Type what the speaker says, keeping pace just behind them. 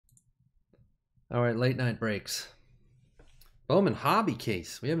All right, late night breaks. Bowman hobby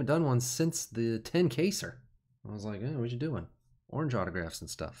case. We haven't done one since the 10 caser. I was like, we should do one. Orange autographs and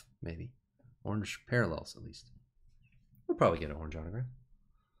stuff, maybe. Orange parallels, at least. We'll probably get an orange autograph.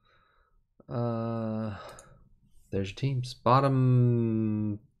 There's your teams.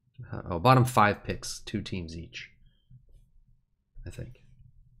 Bottom 5 picks, 2 teams each, I think.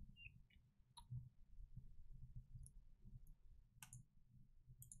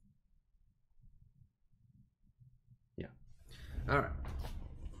 Yeah. All right.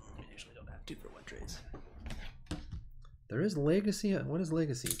 I usually don't have to for wet trades. There is Legacy. What is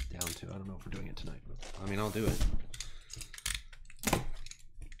Legacy down to? I don't know if we're doing it tonight, but I mean, I'll do it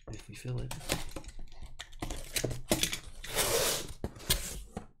if we feel it.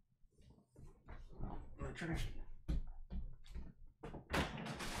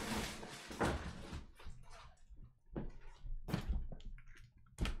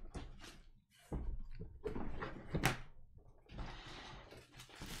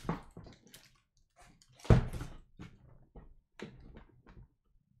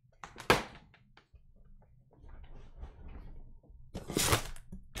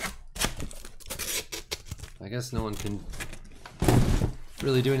 I guess no one can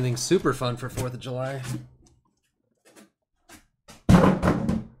really do anything super fun for 4th of July.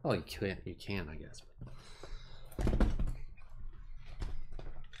 Oh, you can, I guess.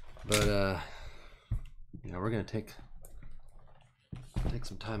 But yeah, we're gonna take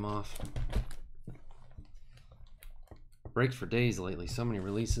some time off. Breaks for days lately. So many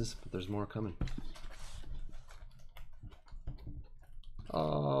releases, but there's more coming.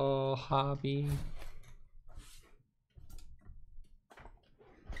 Oh, hobby.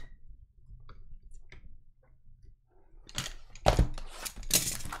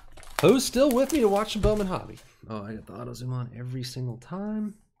 Who's still with me to watch the Bowman hobby? Oh, I got the auto zoom on every single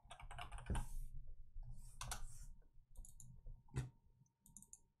time.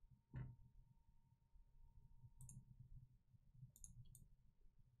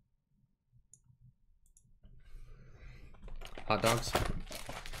 Hot dogs.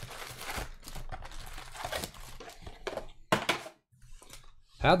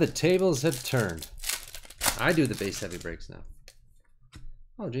 How the tables have turned. I do the base heavy breaks now.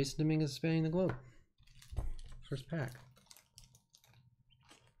 Oh, Jason Dominguez is spanning the globe. First pack.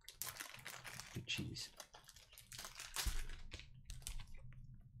 Good cheese.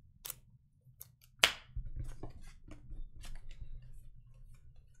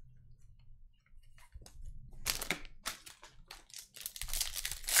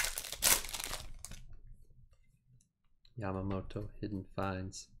 Yamamoto, Hidden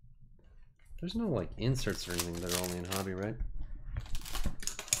Finds. There's no like inserts or anything that are only in hobby, right?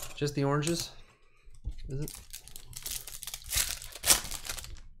 Just the oranges, is it?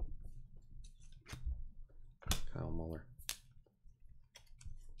 Kyle Muller.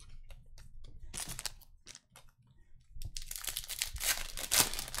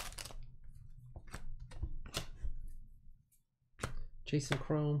 Jason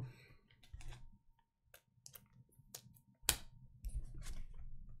Chrome.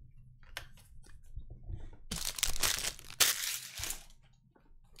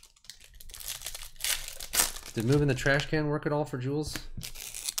 Did moving the trash can work at all for Jules?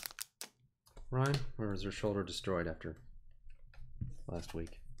 Ryan? Or was her shoulder destroyed after last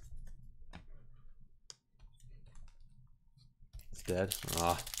week? It's dead?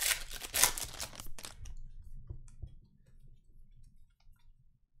 Ah.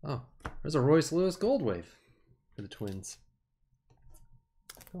 Oh, there's a Royce Lewis Gold Wave for the Twins.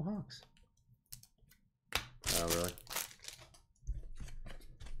 Go Hawks. Oh, really?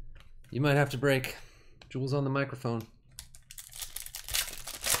 You might have to break. Jules on the microphone.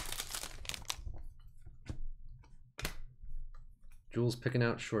 Jules picking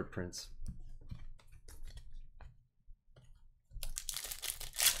out short prints.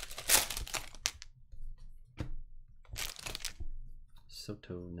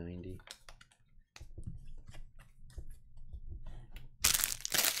 Soto 90.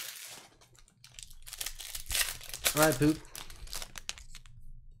 All right, Poop.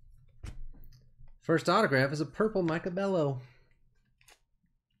 First autograph is a purple Micah Bello.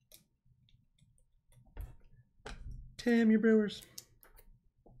 Damn your Brewers.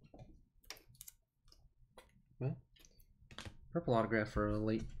 Well, purple autograph for a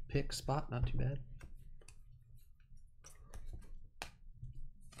late pick spot, not too bad.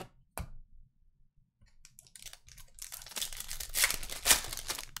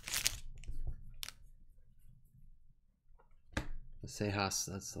 The Sejas,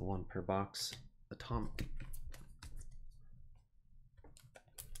 that's the one per box. Atomic.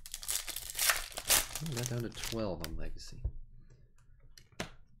 I got down to 12 on Legacy.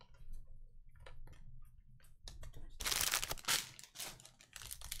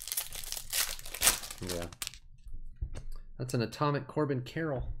 Yeah. That's an Atomic Corbin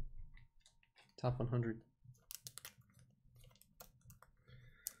Carroll. Top 100.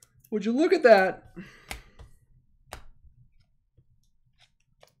 Would you look at that?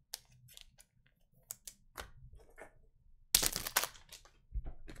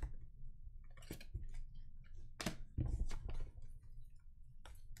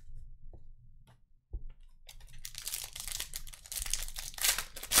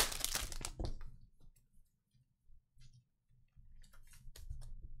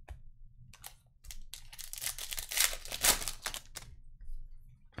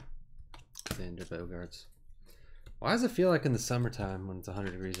 Bogarts. Why does it feel like in the summertime when it's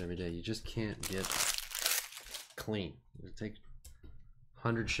 100 degrees every day, you just can't get clean? You take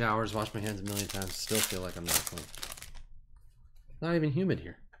 100 showers, wash my hands a million times, still feel like I'm not clean. Not even humid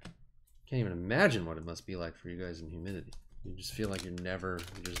here. Can't even imagine what it must be like for you guys in humidity. You just feel like you're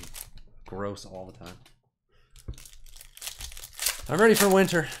just gross all the time. I'm ready for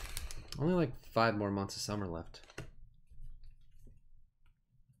winter. Only like 5 more months of summer left.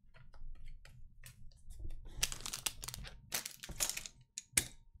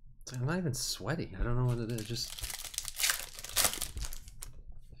 I'm not even sweaty. I don't know what it is. Just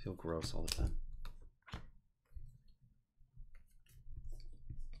I feel gross all the time.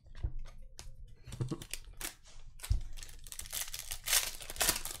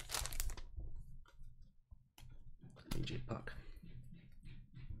 DJ Puck.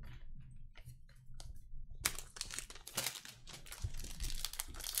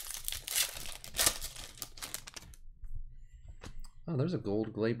 Oh, there's a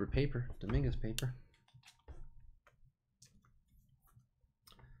gold Glaber paper, Dominguez paper.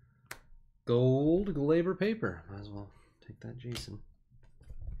 Gold Glaber paper. Might as well take that, Jason.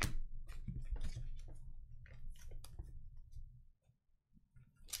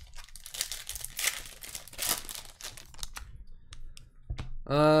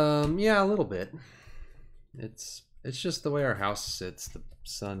 Yeah, a little bit. It's just the way our house sits. The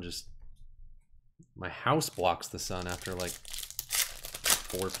sun just, my house blocks the sun after like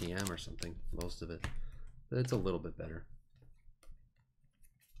 4 p.m. or something, most of it. But it's a little bit better.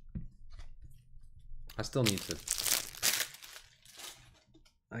 I still need to.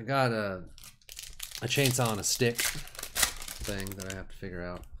 I got a chainsaw on a stick thing that I have to figure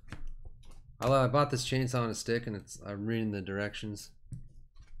out. I bought this chainsaw on a stick, and I'm reading the directions.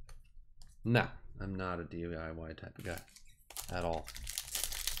 No, I'm not a DIY type of guy at all.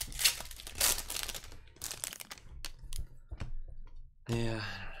 Yeah,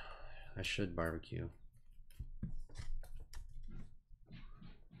 I should barbecue.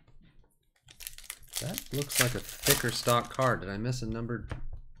 That looks like a thicker stock card. Did I miss a numbered?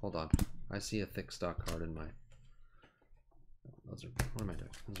 Hold on. I see a thick stock card in my... Those are... What am I doing?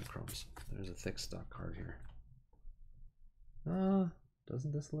 Those are crumbs. There's a thick stock card here.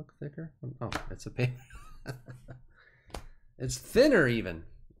 Doesn't this look thicker? Oh, it's a paper. It's thinner even.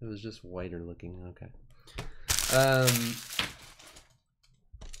 It was just whiter looking. Okay.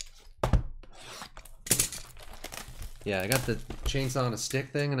 Yeah, I got the chainsaw on a stick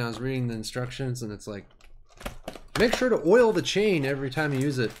thing, and I was reading the instructions, and it's like, make sure to oil the chain every time you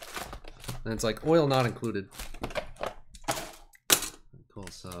use it. And it's like, oil not included. Cool,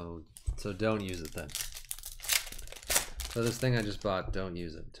 so don't use it then. So this thing I just bought, don't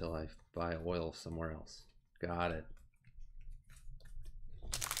use it until I buy oil somewhere else. Got it.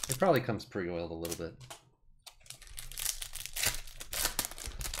 It probably comes pre-oiled a little bit.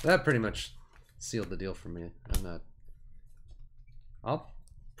 That pretty much sealed the deal for me. I'm not... I'll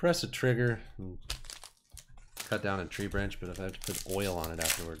press a trigger and cut down a tree branch, but if I have to put oil on it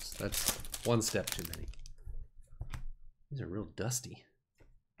afterwards, that's one step too many. These are real dusty.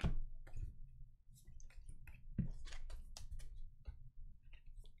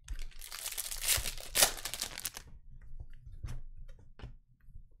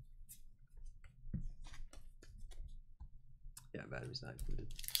 Yeah, battery's not included.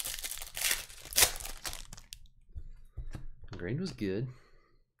 Grain was good.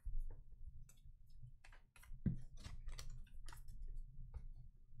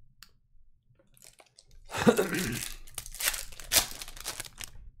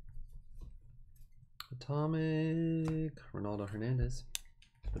 Atomic Ronaldo Hernandez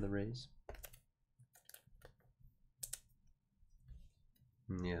for the Rays.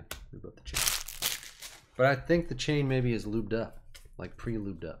 Yeah, lube up the chain. But I think the chain maybe is lubed up, like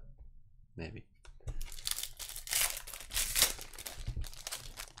pre-lubed up, maybe.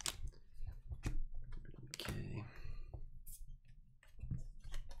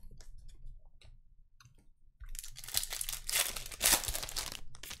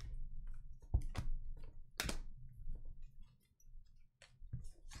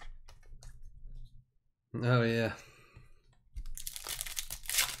 Oh, yeah.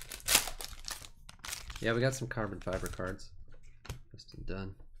 Yeah, we got some carbon fiber cards. Just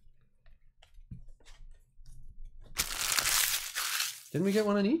done. Didn't we get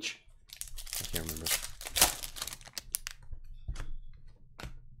one on each? I can't remember.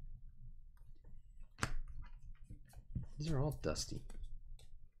 These are all dusty.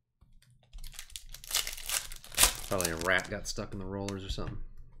 Probably a rat got stuck in the rollers or something.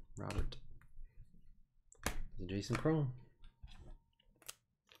 Robert. The Jason Chrome.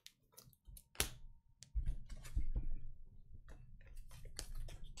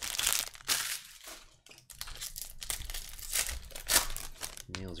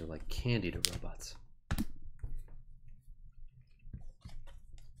 Nails are like candy to robots.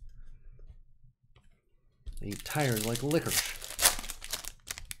 They eat tires like licorice.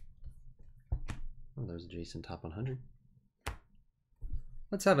 Oh, there's a Jason Top 100.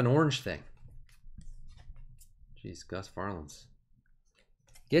 Let's have an orange thing. Jeez, Gus Varlands.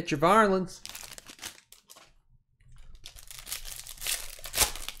 Get your Varlands.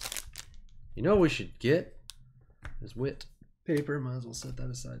 You know what we should get? Is wit paper. Might as well set that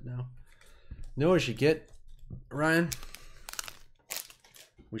aside now. You know what we should get, Ryan?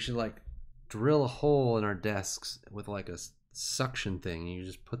 We should like drill a hole in our desks with like a suction thing. And you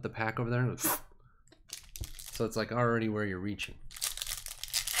just put the pack over there and so it's like already where you're reaching.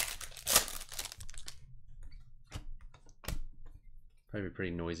 Probably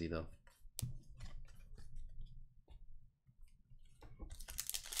pretty noisy though.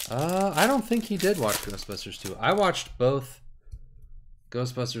 I don't think he did watch Ghostbusters 2. I watched both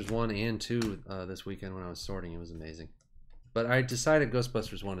Ghostbusters 1 and 2 this weekend when I was sorting. It was amazing. But I decided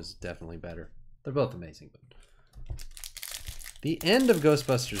Ghostbusters 1 is definitely better. They're both amazing. But the end of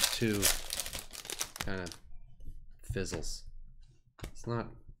Ghostbusters 2 kind of fizzles. It's not...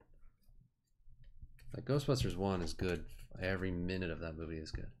 Like Ghostbusters 1 is good. Every minute of that movie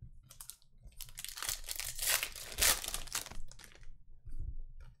is good.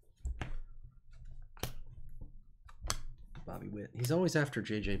 Bobby Witt. He's always after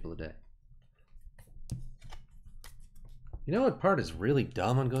J.J. Bleday. You know what part is really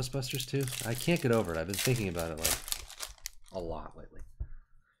dumb on Ghostbusters 2? I can't get over it. I've been thinking about it like a lot lately.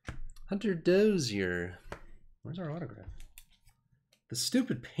 Hunter Dozier. Where's our autograph? The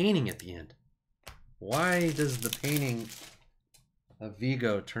stupid painting at the end. Why does the painting of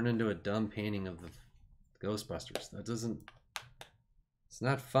Vigo turn into a dumb painting of the Ghostbusters? That doesn't... It's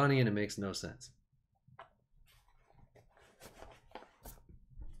not funny and it makes no sense.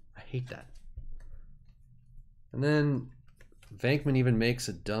 I hate that. And then Venkman even makes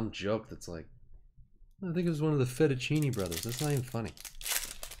a dumb joke that's like, I think it was one of the Fettuccine brothers. That's not even funny.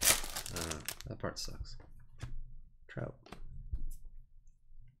 I don't know. That part sucks. Trout.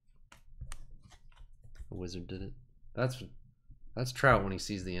 The wizard did it. That's Trout when he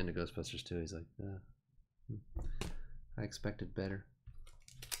sees the end of Ghostbusters 2. He's like, I expected better.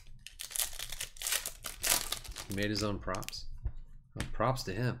 He made his own props. Well, props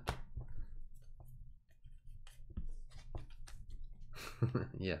to him.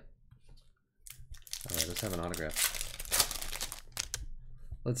 Yeah. Alright, let's have an autograph.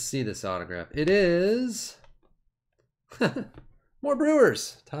 Let's see this autograph. It is... More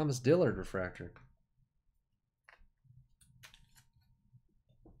Brewers! Thomas Dillard refractor.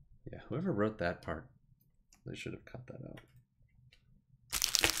 Yeah, whoever wrote that part, they should have cut that out.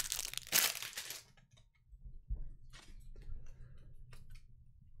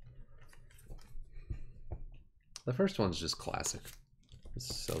 The first one's just classic.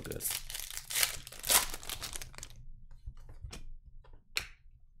 It's so good.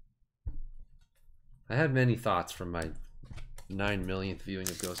 I had many thoughts from my 9 millionth viewing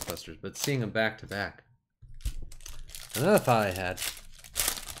of Ghostbusters, but seeing them back to back. Another thought I had.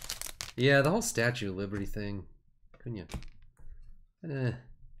 Yeah, the whole Statue of Liberty thing. Couldn't you?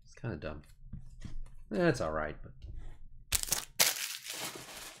 It's kind of dumb. It's alright, but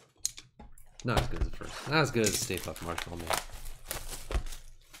not as good as the first. Not as good as the Stay Puft Marshmallow Man.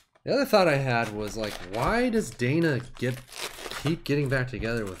 The other thought I had was like, why does Dana keep getting back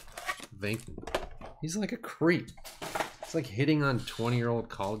together with Venkman? He's like a creep. It's like hitting on 20-year-old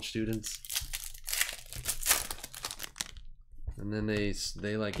college students. And then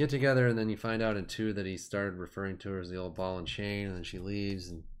they like get together, and then you find out in 2 that he started referring to her as the old ball and chain, and then she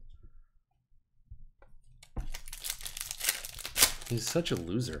leaves, and he's such a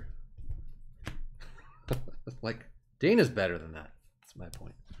loser. Like, Dana's better than that. That's my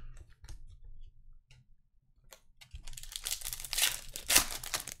point.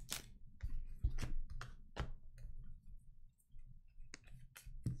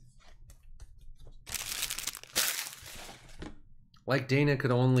 Like Dana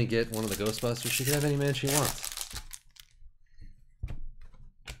could only get one of the Ghostbusters, she could have any man she wants.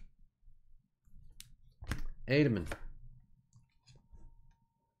 Ademan.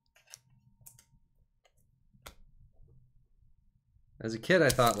 As a kid, I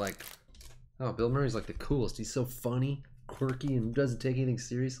thought like, oh, Bill Murray's like the coolest. He's so funny, quirky, and doesn't take anything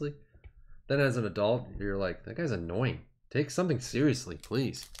seriously. Then as an adult, you're like, that guy's annoying. Take something seriously,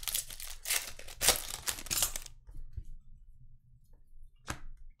 please.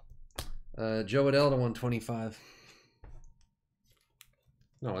 Joe Adele to 125.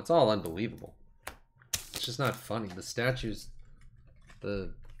 No, it's all unbelievable. It's just not funny. The statues,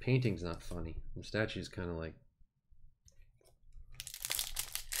 the painting's not funny. The statue's kind of like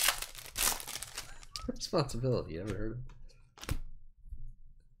responsibility. You ever heard of it?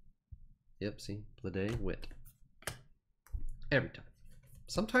 Yep, see, Blade wit. Every time.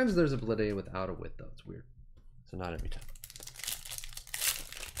 Sometimes there's a Blade without a wit though. It's weird. So not every time.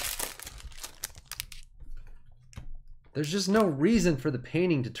 There's just no reason for the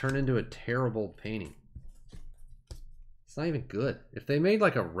painting to turn into a terrible painting. It's not even good. If they made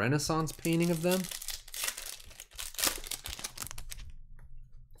like a Renaissance painting of them,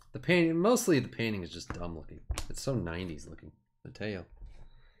 the painting, mostly the painting is just dumb looking. It's so 90s looking. Mateo.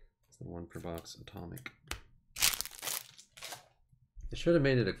 It's the one per box atomic. They should have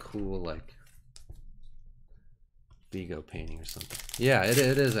made it a cool like Vigo painting or something. Yeah, it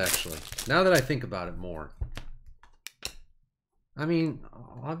is actually. Now that I think about it more. I mean,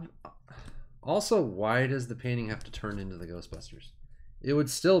 also, why does the painting have to turn into the Ghostbusters? It would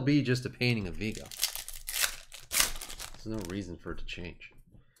still be just a painting of Vigo. There's no reason for it to change.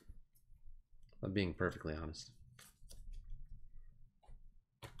 I'm being perfectly honest.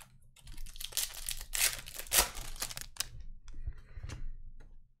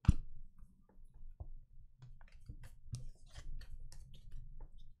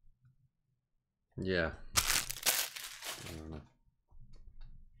 Yeah. I don't know.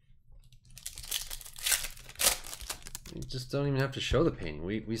 You just don't even have to show the painting.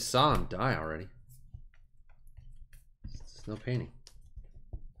 We saw him die already. There's no painting.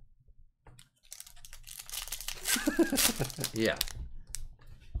 Yeah.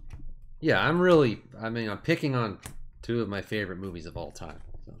 Yeah, I'm picking on two of my favorite movies of all time.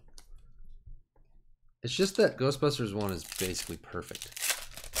 So. It's just that Ghostbusters 1 is basically perfect.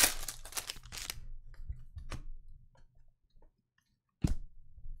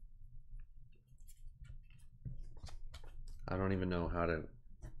 I don't even know how to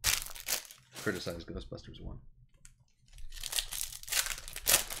criticize Ghostbusters 1.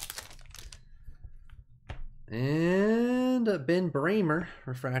 And Ben Bramer,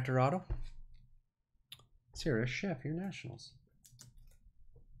 Refractor Auto. Serious Chef, your Nationals.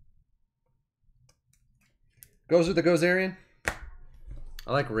 Goes with the Gozerian.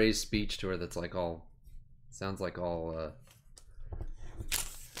 I like Ray's speech to her that's like all, sounds like all,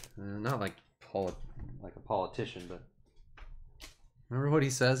 not like a politician, but remember what he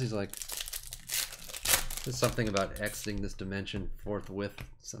says? He's like, there's something about exiting this dimension forthwith,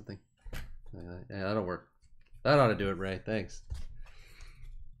 something. Yeah, that'll work. That ought to do it, Ray. Thanks.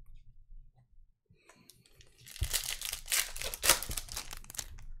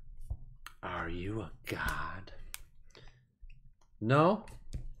 Are you a god? No.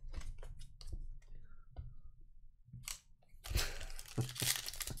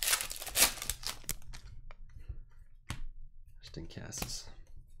 Justin Cassis.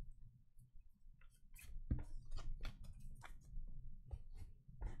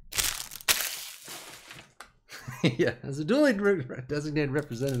 Yeah, as a duly designated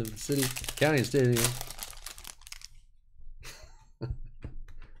representative of the city, county, and state of New York.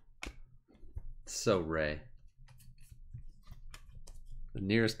 So Ray. The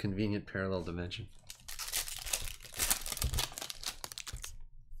nearest convenient parallel dimension.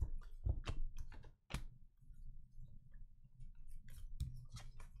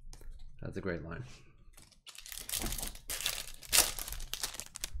 That's a great line.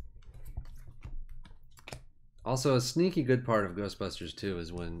 Also, a sneaky good part of Ghostbusters 2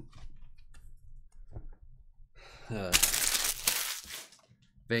 is when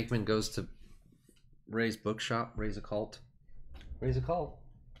Bankman goes to Ray's bookshop, Ray's Occult. Ray's Occult.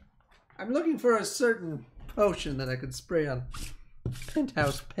 I'm looking for a certain potion that I could spray on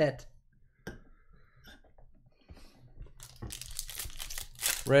Penthouse Pet.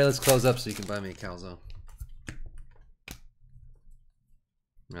 Ray, let's close up so you can buy me a calzone.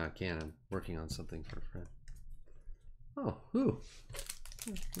 No, I can't. I'm working on something for a friend. Oh, who?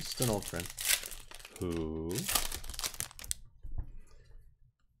 Just an old friend. Who?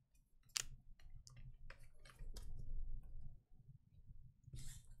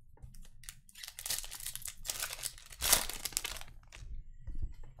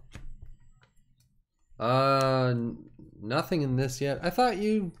 Nothing in this yet. I thought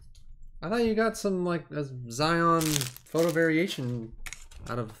you got some like a Zion photo variation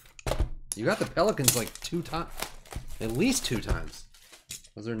out of. You got the Pelicans like 2 times, at least 2 times.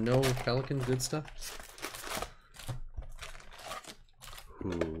 Was there no Pelican good stuff?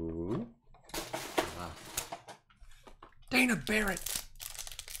 Ooh. Wow. Dana Barrett.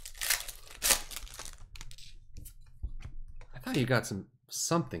 I thought you got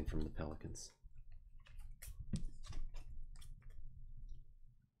something from the Pelicans.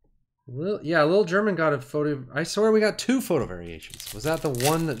 Lil German got a photo. I swear we got 2 photo variations. Was that the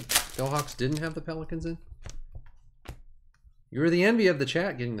one that Bellhawks didn't have the Pelicans in? You were the envy of the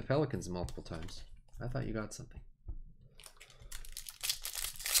chat getting the Pelicans multiple times. I thought you got something.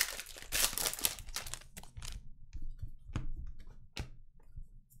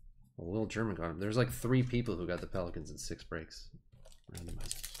 Well, Lil German got him. There's like 3 people who got the Pelicans in 6 breaks.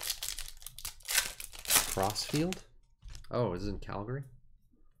 Randomized. Crossfield? Oh, is it in Calgary?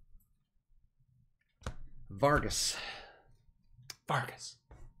 Vargas.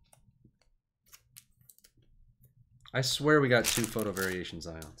 I swear we got 2 photo variation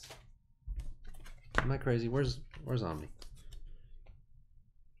Zions. Am I crazy? Where's Omni?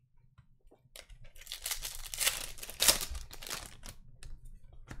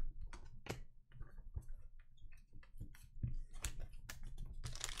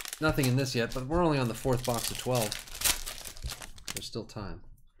 Nothing in this yet, but we're only on the 4th box of 12. There's still time.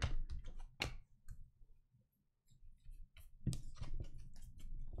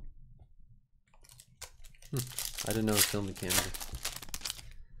 I didn't know it was filmed in Canada.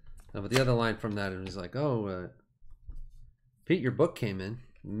 No, but the other line from that, it was like, oh, Pete, your book came in.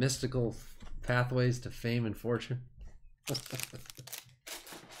 Mystical Pathways to Fame and Fortune.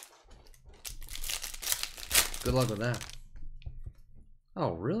 Good luck with that.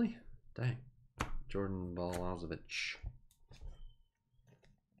 Oh, really? Dang. Jordan Balazovich.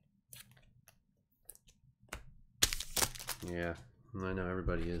 Yeah, I know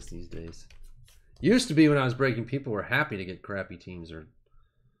everybody is these days. Used to be when I was breaking, people were happy to get crappy teams, or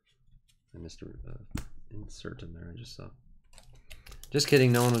I missed insert in there. I just saw. Just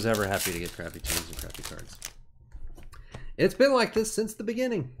kidding. No one was ever happy to get crappy teams and crappy cards. It's been like this since the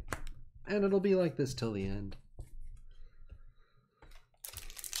beginning, and it'll be like this till the end.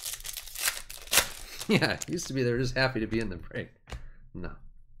 Yeah, it used to be they were just happy to be in the break. No,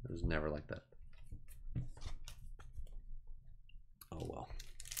 it was never like that. Oh well.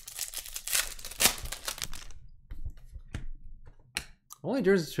 Only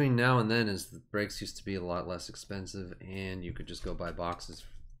difference between now and then is the breaks used to be a lot less expensive, and you could just go buy boxes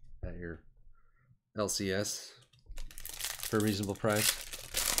at your LCS for a reasonable price.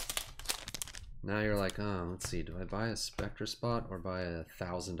 Now you're like, oh, let's see, do I buy a Spectra spot or buy a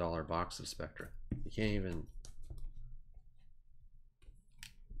 $1,000 box of Spectra? You can't even.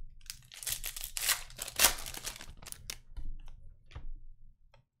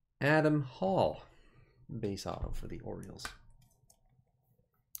 Adam Hall, base auto for the Orioles.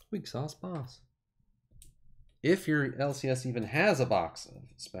 Weak sauce boss. If your LCS even has a box of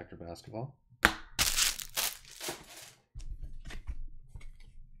Spectre basketball.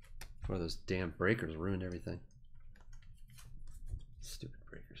 Or those damn breakers ruined everything. Stupid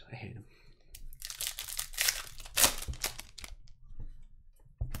breakers. I hate them.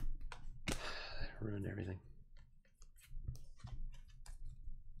 Ruined everything.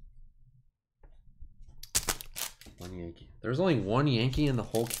 One Yankee. There's only 1 Yankee in the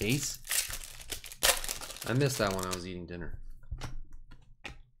whole case? I missed that when I was eating dinner.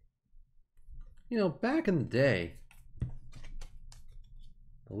 You know, back in the day,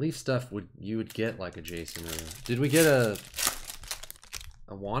 the Leaf stuff you would get like a Jason or did we get a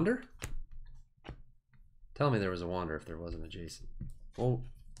Wander? Tell me there was a Wander if there wasn't a Jason. Oh,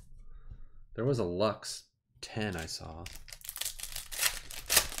 there was a Lux 10 I saw.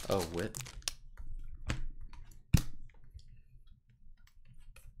 Oh, Wit.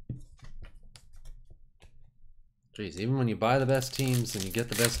 Jeez, even when you buy the best teams and you get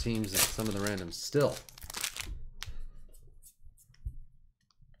the best teams and some of the randoms, still.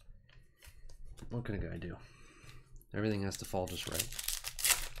 What can a guy do? Everything has to fall just right.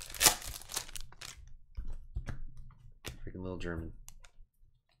 Freaking little German.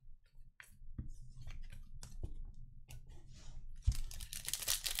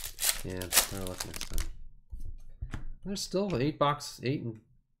 Yeah, better luck next time. There's still 8 and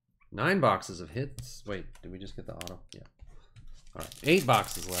 9 boxes of hits. Wait, did we just get the auto? Yeah. All right, 8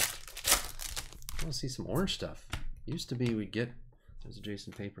 boxes left. I want to see some orange stuff. Used to be we'd get, there's a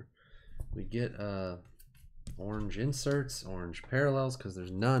Jason paper. We'd get orange inserts, orange parallels, because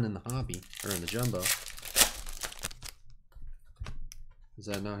there's none in the hobby, or in the jumbo. Is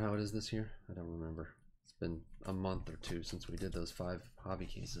that not how it is this year? I don't remember. It's been a month or two since we did those 5 hobby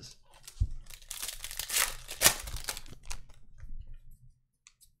cases.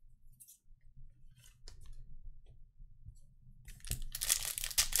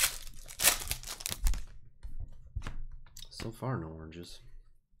 So far, no oranges.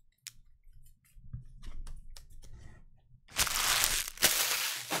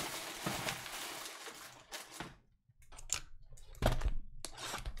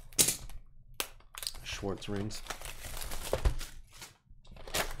 Schwartz rings.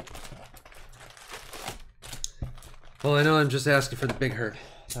 Well, I know I'm just asking for the big hurt.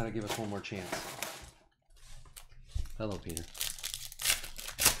 Thought I'd give us one more chance. Hello, Peter.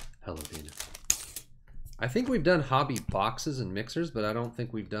 Hello, Peter. I think we've done hobby boxes and mixers, but I don't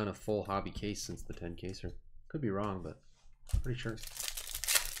think we've done a full hobby case since the 10 caser. Could be wrong, but I'm pretty sure.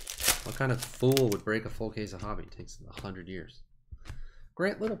 What kind of fool would break a full case of hobby? It takes 100 years.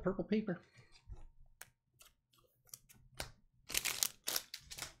 Great little purple paper.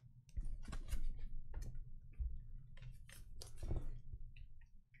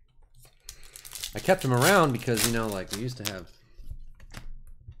 I kept them around because, you know, like we used to have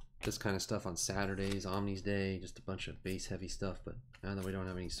this kind of stuff on Saturdays, Omni's Day, just a bunch of base heavy stuff, but now that we don't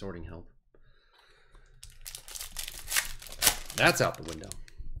have any sorting help, that's out the window.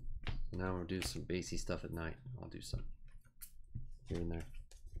 Now we'll do some basey stuff at night. I'll do some here and there.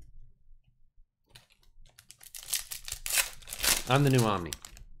 I'm the new Omni.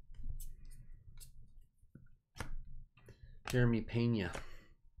 Jeremy Pena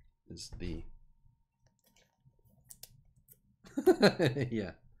is the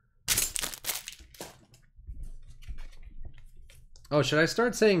yeah. Oh, should I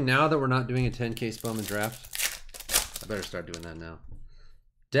start saying now that we're not doing a 10 case Bowman draft? I better start doing that now.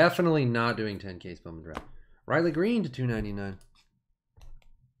 Definitely not doing 10 case Bowman draft. Riley Green to $2.99.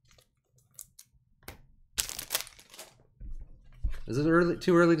 Is it early?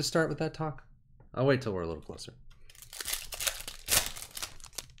 Too early to start with that talk? I'll wait till we're a little closer.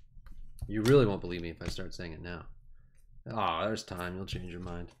 You really won't believe me if I start saying it now. Oh, there's time. You'll change your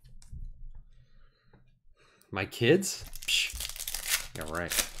mind. My kids? Psh. Yeah,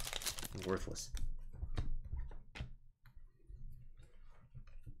 right. Worthless.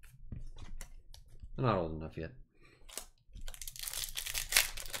 I'm not old enough yet.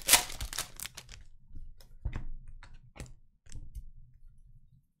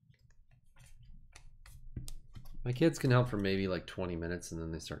 My kids can help for maybe like 20 minutes and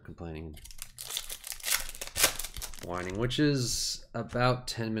then they start complaining and whining, which is about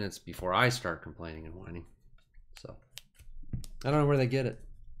 10 minutes before I start complaining and whining. So I don't know where they get it.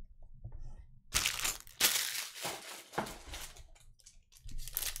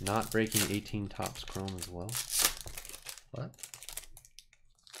 Not breaking 18 tops chrome as well. What?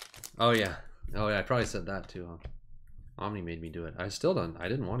 Oh yeah. Oh yeah, I probably said that too, huh? Omni made me do it. I still don't. I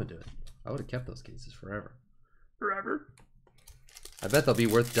didn't want to do it. I would have kept those cases forever. Forever. I bet they'll be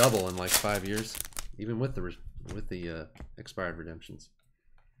worth double in like 5 years, even with the expired redemptions.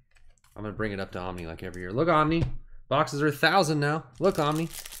 I'm gonna bring it up to Omni like every year. Look, Omni, boxes are 1,000 now. Look, Omni,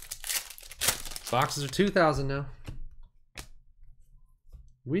 boxes are 2,000 now.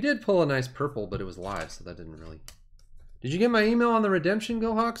 We did pull a nice purple, but it was live, so that didn't really. Did you get my email on the redemption,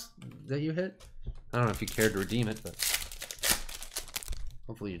 Go Hawks, that you hit? I don't know if you cared to redeem it, but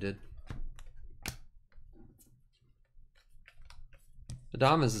hopefully you did.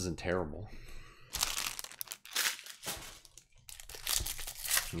 Adamas isn't terrible.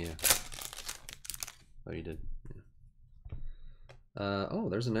 Yeah. Oh, you did. Yeah. Oh,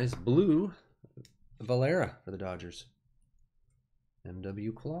 there's a nice blue Valera for the Dodgers.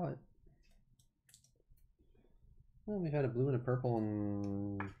 MW Claw. Well, we had a blue and a purple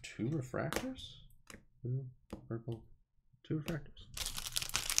and 2 refractors. Blue, purple, 2 refractors.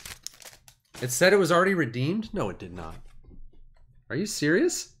 It said it was already redeemed? No, it did not. Are you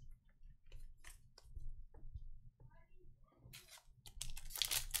serious?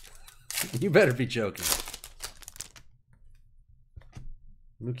 You better be joking.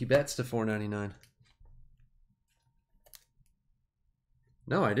 Mookie Betts to $4.99.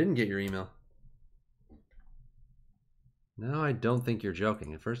 No, I didn't get your email. No, I don't think you're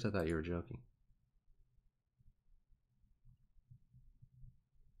joking. At first I thought you were joking.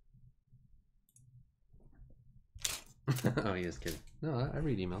 Oh, he is kidding. No, I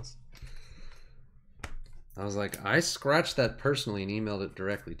read emails. I was like, I scratched that personally and emailed it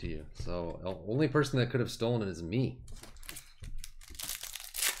directly to you. So the only person that could have stolen it is me.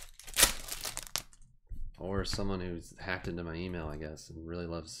 Or someone who's hacked into my email, I guess, and really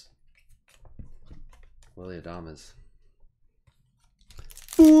loves Willy Adames.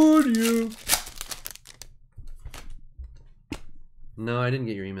 fooled you. No, I didn't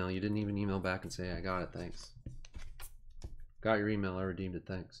get your email. You didn't even email back and say, I got it, thanks. Got your email, I redeemed it,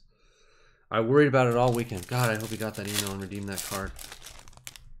 thanks. I worried about it all weekend. God, I hope he got that email and redeemed that card.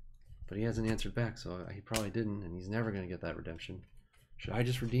 But he hasn't answered back, so he probably didn't, and he's never going to get that redemption. Should I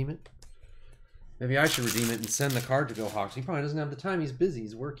just redeem it? Maybe I should redeem it and send the card to Go Hawks. He probably doesn't have the time. He's busy.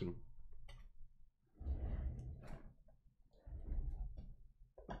 He's working.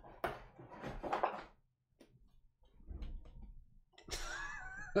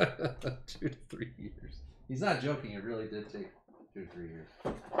 Two to 3 years. He's not joking. It really did take 2 to 3 years.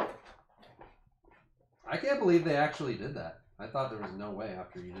 I can't believe they actually did that. I thought there was no way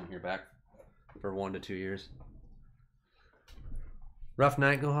after you didn't hear back for 1 to 2 years. Rough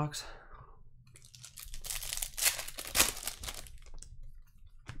night, Go Hawks.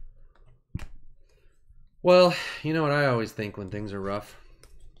 Well, you know what I always think when things are rough?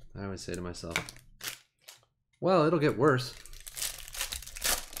 I always say to myself, well, it'll get worse.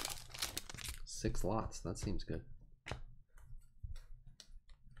 6 lots. That seems good.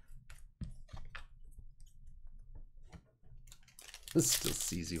 This still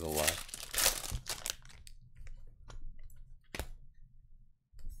sees you alive.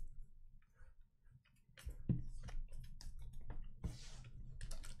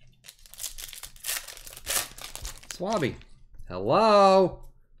 Swabby. Hello.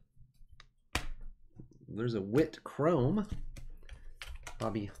 There's a Wit Chrome.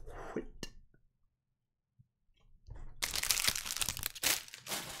 Bobby Whit.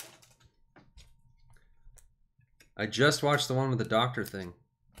 I just watched the one with the doctor thing,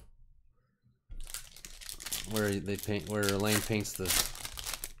 where they paint, where Elaine paints the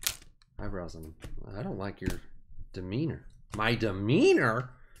eyebrows on him. I don't like your demeanor. My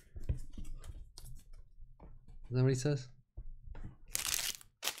demeanor? Is that what he says?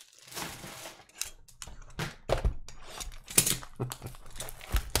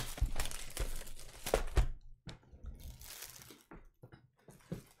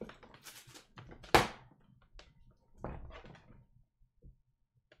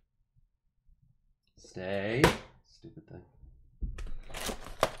 Stay. Stupid thing.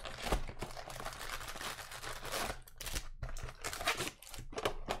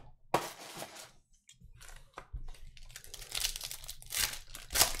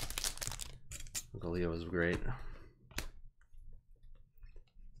 Uncle Leo was great.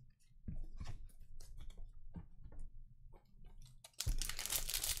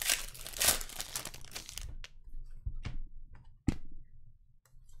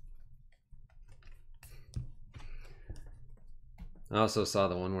 I also saw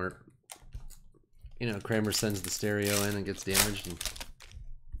the one where, you know, Kramer sends the stereo in and gets damaged. And,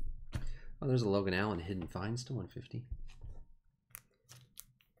 oh, there's a Logan Allen hidden fines to 150.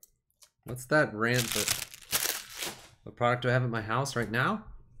 What's that rant? What product do I have at my house right now?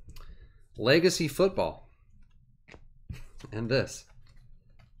 Legacy football. And this.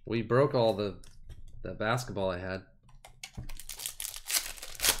 We broke all that basketball I had.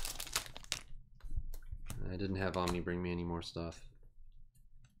 I didn't have Omni bring me any more stuff.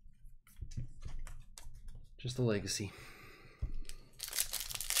 Just the legacy.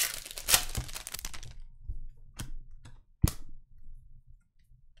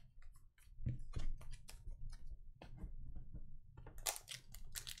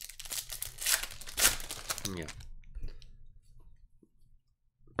 Yeah.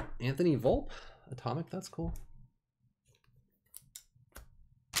 Anthony Volpe, Atomic, that's cool.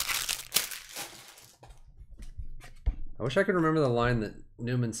 I wish I could remember the line that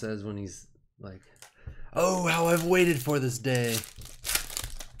Newman says when he's like, oh, how I've waited for this day.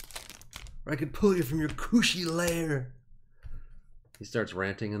 Where I could pull you from your cushy lair. He starts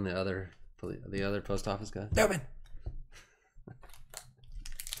ranting and the other post office guy. Newman!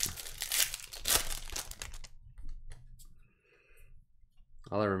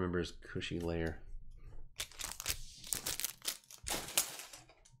 All I remember is cushy lair.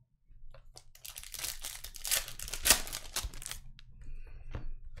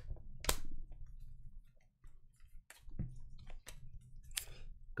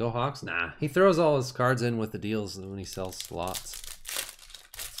 Go Hawks? Nah. He throws all his cards in with the deals when he sells slots.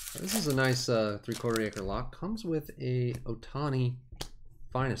 This is a nice 3/4 acre lock. Comes with a Ohtani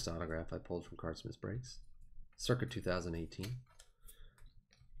finest autograph I pulled from Cardsmith's Breaks. Circa 2018.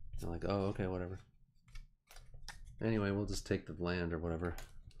 I'm like, oh, okay, whatever. Anyway, we'll just take the land or whatever.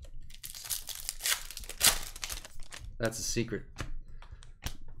 That's a secret.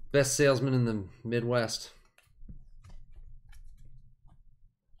 Best salesman in the Midwest.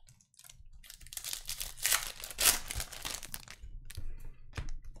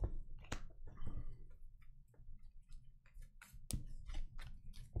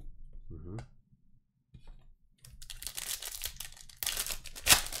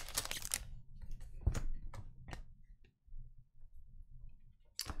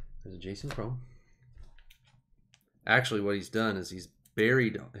 There's a Jason Chrome. Actually, what he's done is he's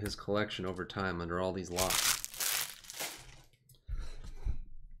buried his collection over time under all these lots.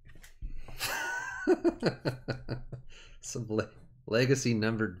 Some legacy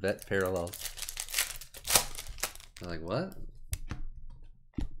numbered vet parallels. I'm like, what?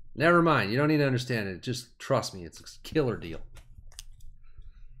 Never mind. You don't need to understand it. Just trust me. It's a killer deal.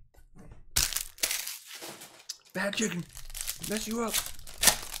 Bad chicken. Mess you up.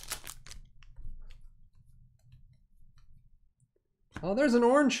 Oh, there's an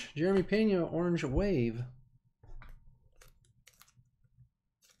orange. Jeremy Pena, orange wave.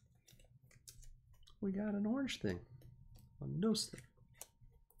 We got an orange thing. A nose thing.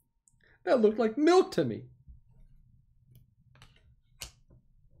 That looked like milk to me.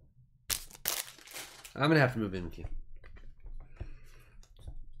 I'm gonna have to move in with you.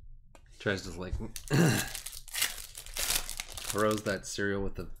 Tries to like throws that cereal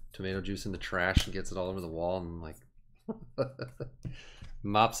with the tomato juice in the trash and gets it all over the wall and like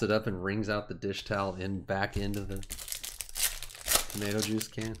mops it up and wrings out the dish towel back into the tomato juice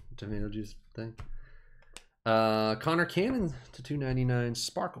thing. Connor Cannon to 299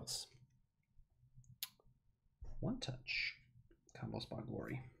 sparkles. One touch. Combo spot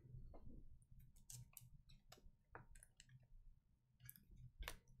glory.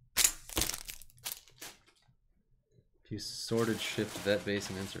 You sorted shift vet base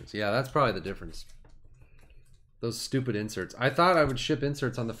and inserts. Yeah, that's probably the difference. Those stupid inserts. I thought I would ship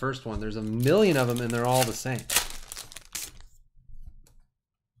inserts on the first one. There's a million of them and they're all the same.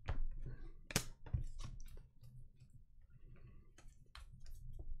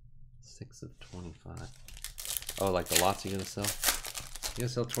 Six of 25. Oh, like the lots you're gonna sell? You gonna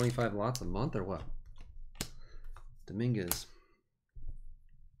sell 25 lots a month or what? Dominguez.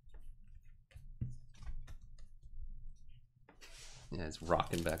 Yeah, it's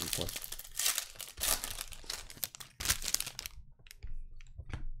rocking back and forth.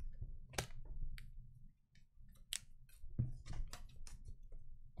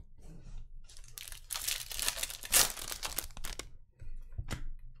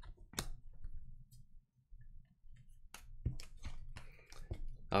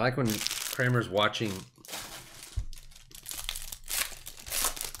 I like when Kramer's watching.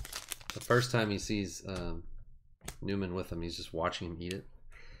 The first time he sees Newman with him, he's just watching him eat it.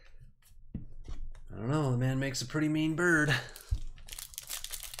 I don't know, the man makes a pretty mean bird.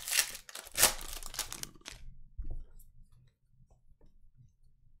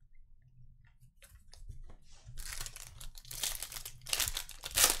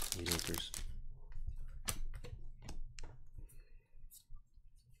 Acres.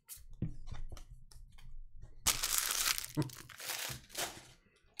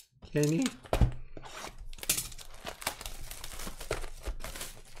 Kenny?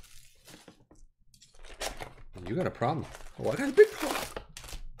 You got a problem. Oh, I got a big problem.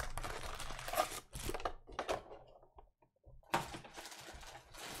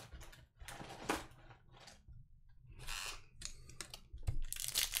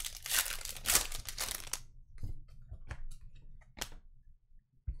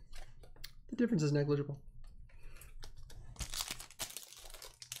 The difference is negligible.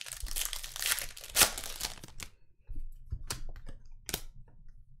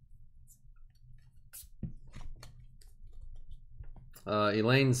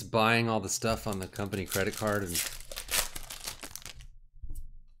 Elaine's buying all the stuff on the company credit card, and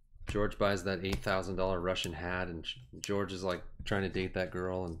George buys that $8,000 Russian hat, and George is like trying to date that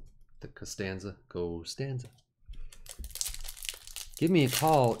girl, and the Costanza. Give me a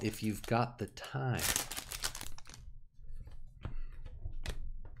call if you've got the time.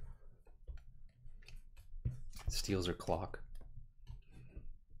 Steals her clock.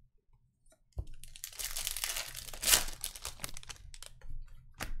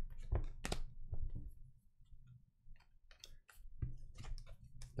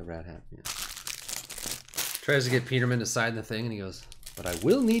 The rat hat, yeah. Tries to get Peterman to sign the thing, and he goes, "But I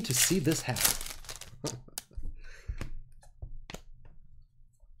will need to see this hat."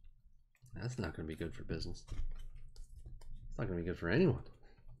 That's not going to be good for business. It's not going to be good for anyone.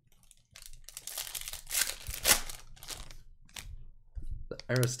 The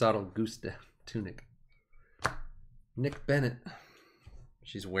Aristotle goose down tunic. Nick Bennett.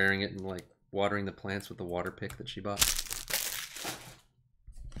 She's wearing it and like watering the plants with the water pick that she bought.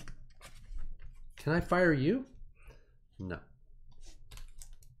 Can I fire you? No.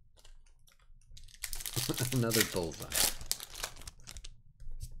 Another bullseye.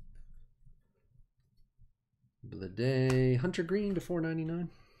 Blade Hunter Green to $4.99.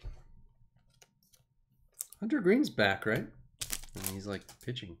 Hunter Green's back, right? And he's like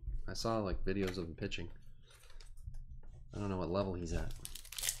pitching. I saw like videos of him pitching. I don't know what level he's at.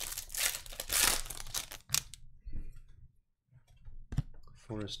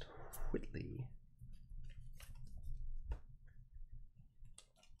 Forrest Whitley.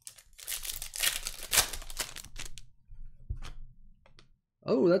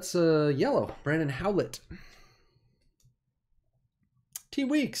 Oh, that's yellow. Brandon Howlett. T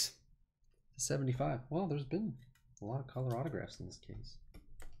Weeks. 75. Well, there's been a lot of color autographs in this case.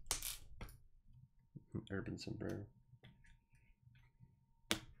 Urban Sombrero.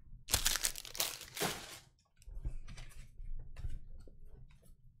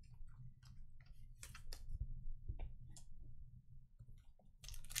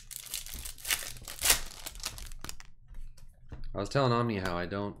 I was telling Omni how I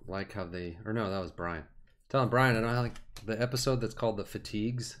don't like how they, or no, that was Brian. Telling Brian I don't like the episode that's called The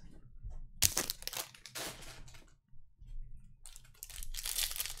Fatigues.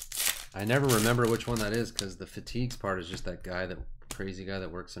 I never remember which one that is because the fatigues part is just that guy, that crazy guy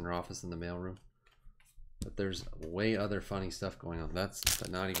that works in her office in the mailroom. But there's way other funny stuff going on. That's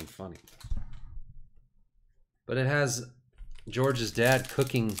not even funny. But it has George's dad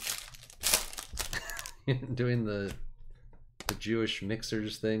cooking, doing the Jewish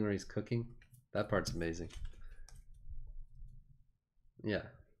mixers thing where he's cooking. That part's amazing. Yeah.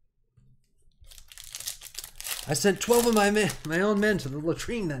 I sent 12 of my own men to the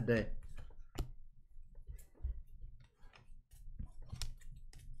latrine that day.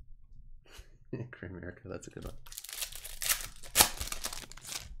 Great America, that's a good one.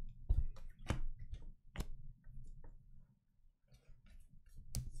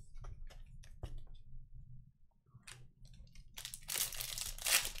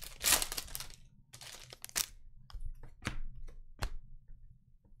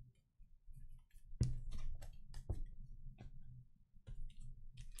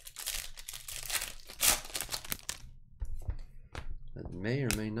 That may or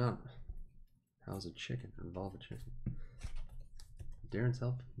may not house a chicken or involve a chicken. Darren's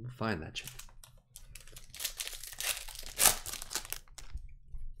help, we'll find that chicken.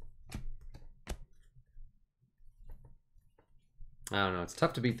 I don't know. It's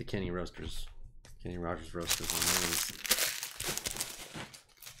tough to beat the Kenny Rogers Roasters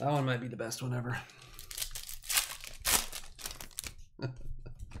one. That one might be the best one ever.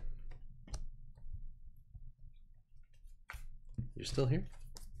 You're still here?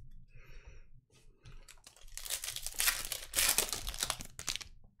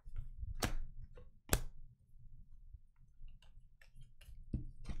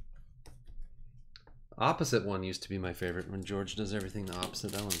 Opposite one used to be my favorite when George does everything the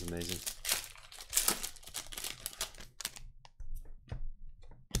opposite. That one's amazing.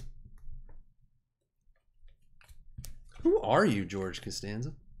 Who are you, George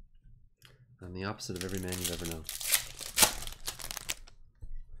Costanza? I'm the opposite of every man you've ever known.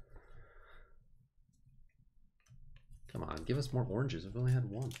 Come on, give us more oranges. We've only had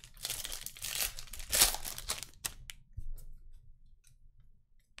one.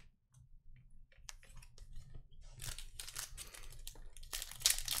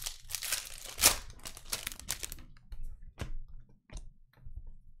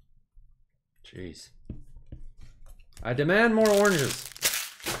 Jeez. I demand more oranges.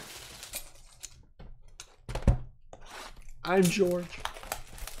 I'm George.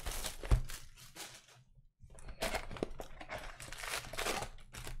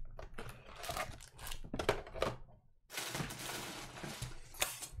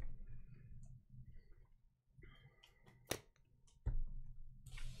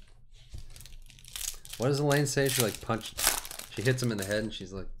 What does Elaine say? She like she hits him in the head and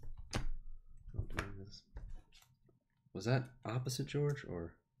she's like, was that opposite George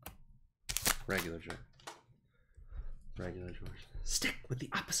or regular George? Regular George. Stick with the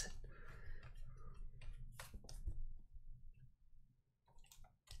opposite.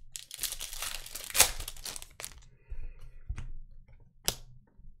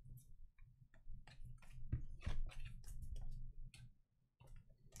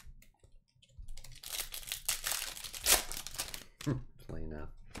 Play now.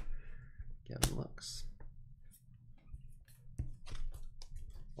 Gavin Lux.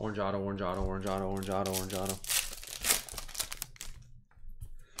 Orange auto, orange auto, orange auto, orange auto, orange auto.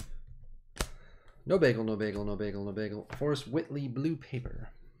 No bagel, no bagel, no bagel, no bagel. Forrest Whitley blue paper.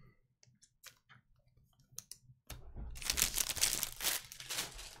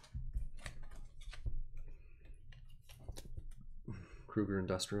 Kruger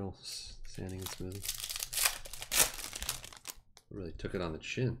Industrial, sanding and smoothing. Really took it on the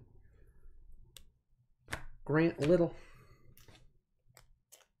chin. Grant Little.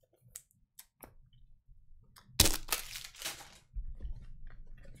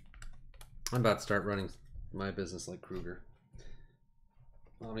 I'm about to start running my business like Kruger.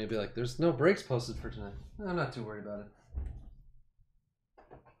 Mommy will be like, there's no breaks posted for tonight. I'm not too worried about it.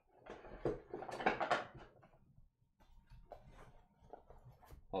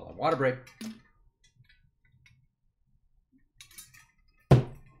 Hold on, water break.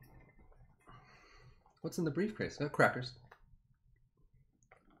 What's in the briefcase? Got crackers.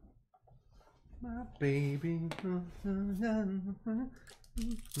 My baby.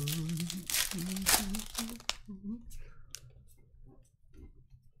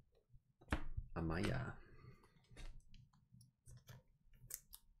 Amaya.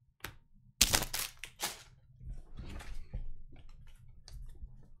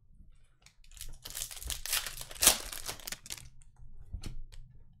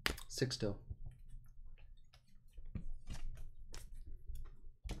 Six still.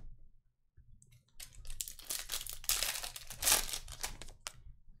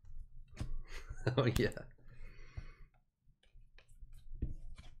 Oh yeah.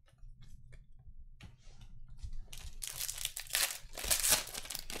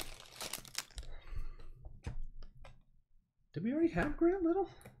 Did we already have Grant Little?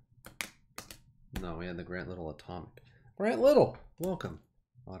 No, we had the Grant Little Atomic. Grant Little, welcome.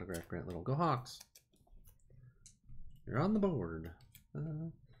 Autograph Grant Little. Go Hawks. You're on the board.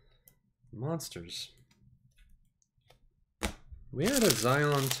 Monsters. We had a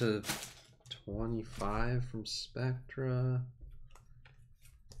Zion to 25 from Spectra.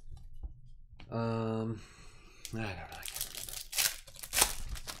 I don't know. I can't remember.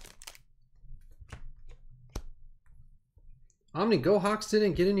 Omni, Go Hawks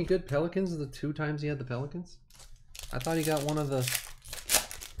didn't get any good Pelicans the 2 times he had the Pelicans? I thought he got one of the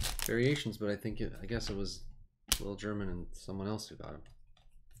variations, but I guess it was Lil German and someone else who got him.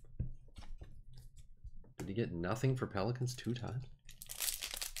 Did he get nothing for Pelicans 2 times?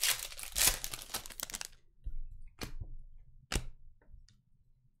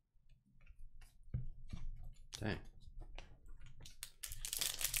 Dang.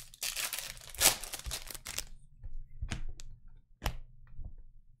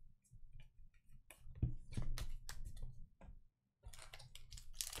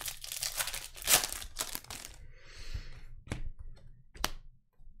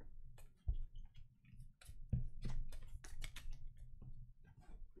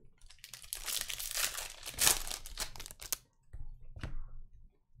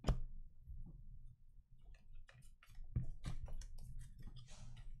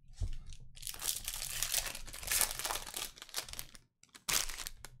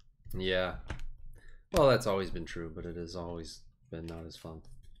 Yeah. Well, that's always been true, but it has always been not as fun.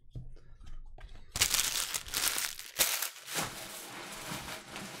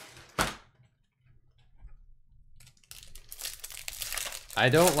 I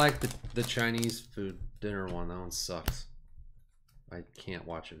don't like the Chinese food dinner one. That one sucks. I can't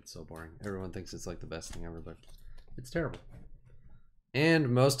watch it. It's so boring. Everyone thinks it's like the best thing ever, but it's terrible. And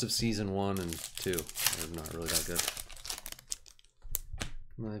most of season 1 and 2 are not really that good,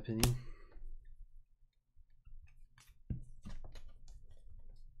 in my opinion.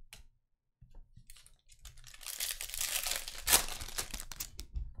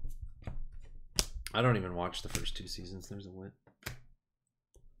 I don't even watch the first 2 seasons. There's a wit.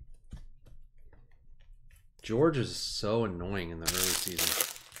 George is so annoying in the early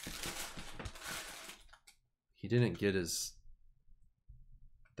seasons. He didn't get his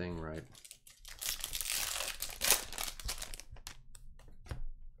thing right.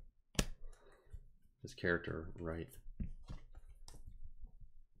 His character right.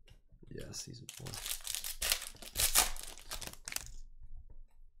 Yeah, season 4.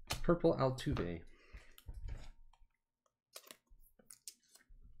 Purple Altuve.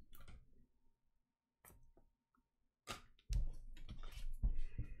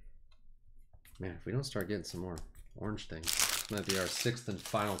 Man, if we don't start getting some more orange things, this might be our 6th and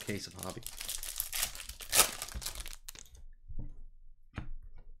final case of hobby.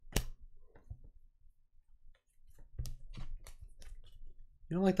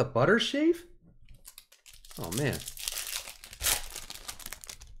 You don't like the butter shave? Oh man.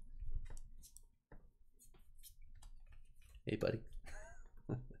 Hey buddy.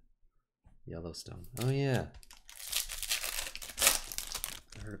 Yellowstone. Oh yeah.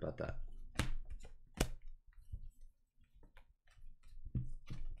 I heard about that.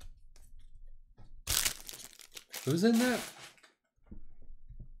 Who's in that?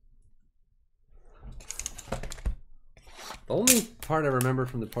 The only part I remember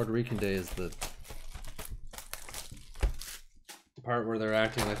from the Puerto Rican day is the part where they're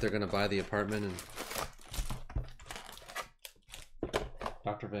acting like they're going to buy the apartment and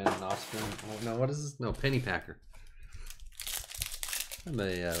Dr. Van Nostrand. Oh, no, what is this? No, Penny Packer. I'm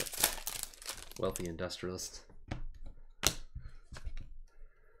a wealthy industrialist.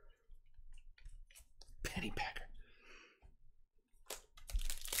 Penny Packer.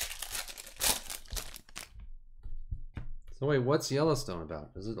 So wait, what's Yellowstone about?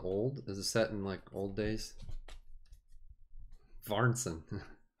 Is it old? Is it set in like old days? Varnson.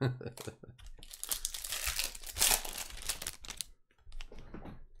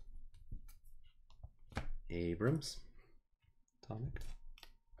 Abrams. Atomic.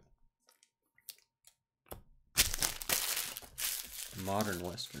 Modern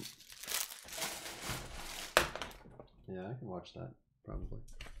Western. Yeah, I can watch that, probably.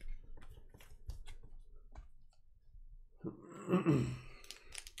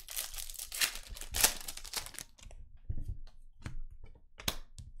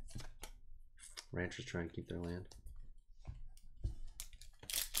 Ranchers trying to keep their land.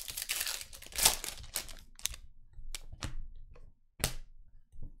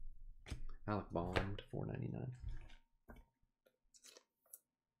 Alec bombed $4.99.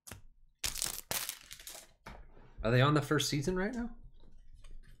 Are they on the first season right now?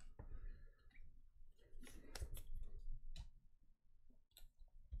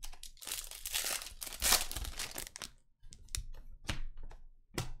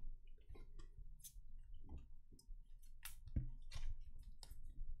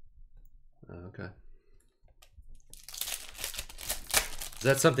 Okay. Is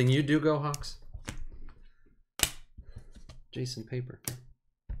that something you do, Go Hawks? Jason Paper.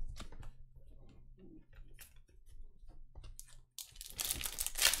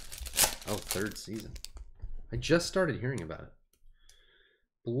 Oh, third season. I just started hearing about it.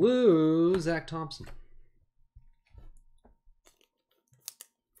 Blue Zach Thompson.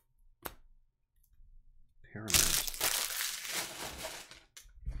 Paramount.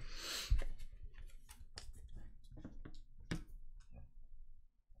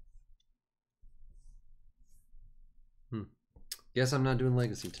 Guess I'm not doing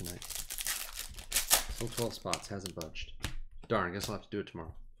Legacy tonight. Still 12 spots, hasn't budged. Darn, guess I'll have to do it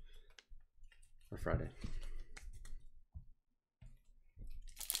tomorrow. Or Friday.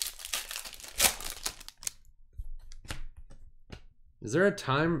 Is there a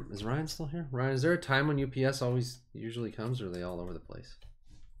time, is Ryan still here? Ryan, is there a time when UPS usually comes, or are they all over the place?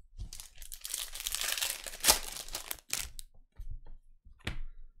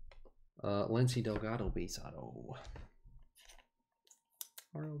 Lindsay Delgado base auto.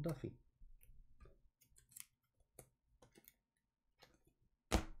 R.L. Duffy.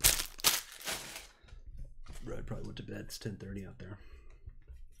 Red probably went to bed. It's 10:30 out there.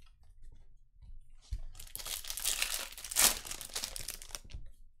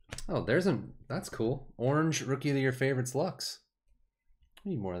 Oh, that's cool. Orange Rookie of the Year favorites Lux. I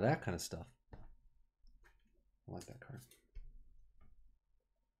need more of that kind of stuff. I like that card.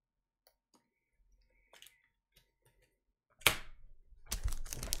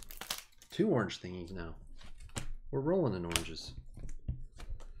 Two orange thingies now. We're rolling in oranges.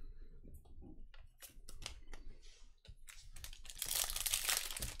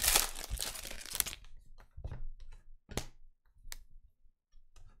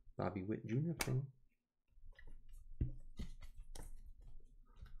 Bobby Witt Jr. Chrome.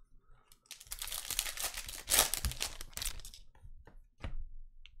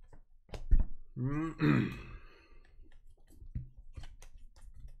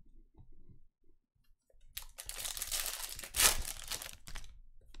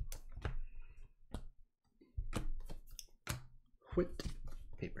 Whit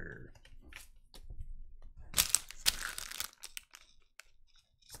paper.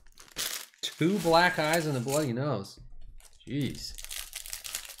 Two black eyes and a bloody nose. Jeez.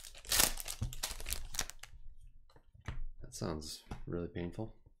 That sounds really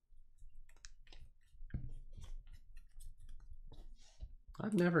painful.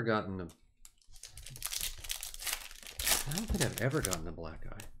 I've never gotten a... I don't think I've ever gotten a black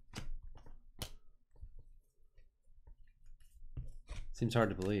eye. Seems hard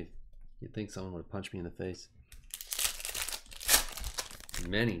to believe. You'd think someone would punch me in the face.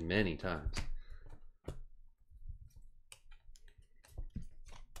 Many, many times.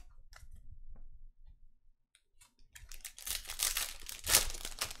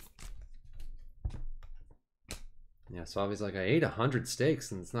 Yeah, so obviously, like, I ate 100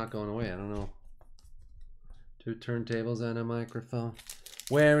 steaks and it's not going away. I don't know. 2 turntables and a microphone.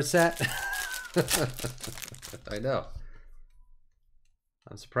 Where is that? I know.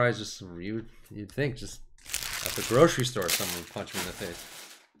 I'm surprised just you'd think just at the grocery store someone would punch me in the face.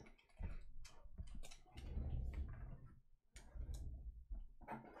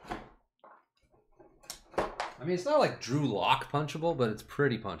 I mean, it's not like Drew Lock punchable, but it's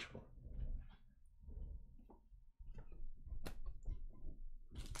pretty punchable.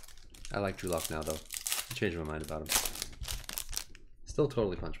 I like Drew Lock now, though. I changed my mind about him. Still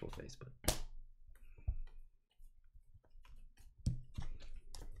totally punchable face, but...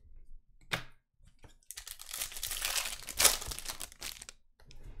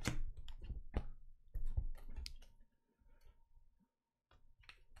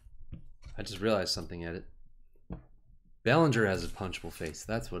 I just realized something at it. Bellinger has a punchable face.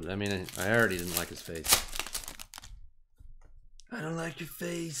 That's what I mean. I already didn't like his face. I don't like your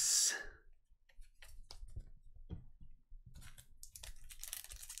face.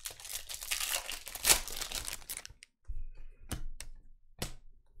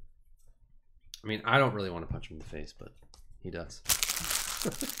 I mean, I don't really want to punch him in the face, but he does.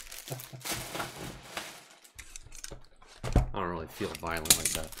 I don't really feel violent like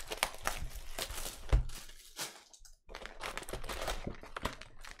that.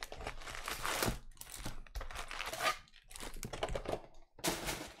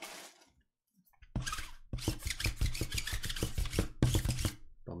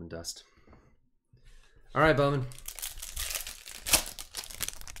 Bowman dust. All right, Bowman.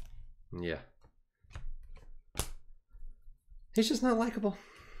 Yeah. He's just not likable.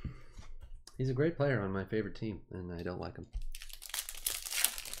 He's a great player on my favorite team, and I don't like him.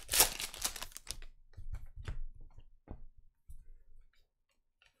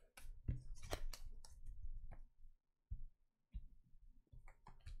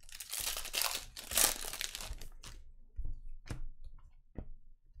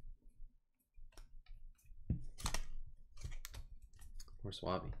 Or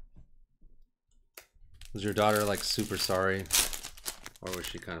Swabby. Was your daughter like super sorry, or was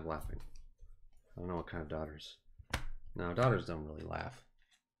she kind of laughing? I don't know what kind of daughters. No, daughters don't really laugh.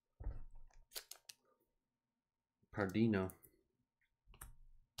 Pardino.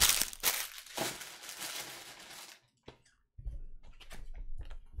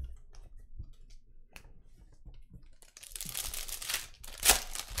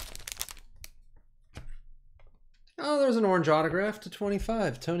 Oh, there's an orange autograph to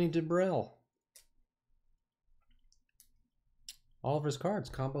 25. Tony DeBrell. All of his cards,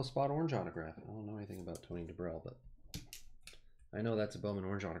 combo spot orange autograph. I don't know anything about Tony DeBrell, but I know that's a Bowman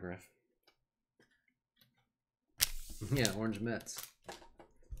orange autograph. Yeah, orange Mets.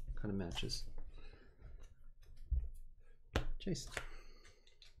 Kind of matches. Jason.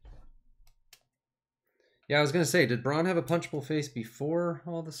 Yeah, I was going to say, did Braun have a punchable face before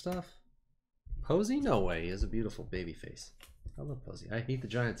all the stuff? Posey? No way. He has a beautiful baby face. I love Posey. I hate the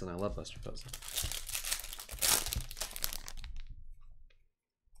Giants and I love Buster Posey.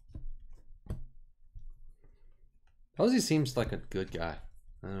 Posey seems like a good guy.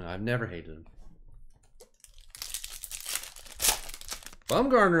 I don't know. I've never hated him.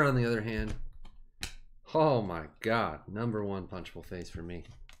 Bumgarner, on the other hand. Oh my God. #1 punchable face for me.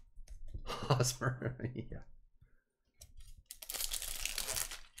 Hosmer. Yeah.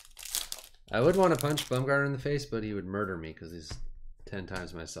 I would want to punch Bumgarner in the face, but he would murder me because he's 10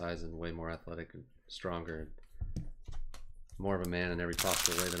 times my size and way more athletic and stronger. And more of a man in every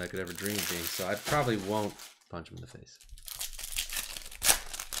possible way than I could ever dream of being. So I probably won't punch him in the face.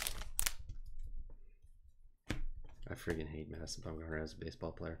 I friggin' hate Madison Bumgarner as a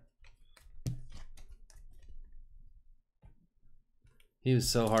baseball player. He was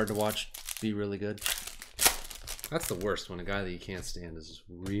so hard to watch be really good. That's the worst, when a guy that you can't stand is just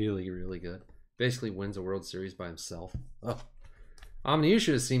really, really good. Basically wins a World Series by himself. Oh, Omni, you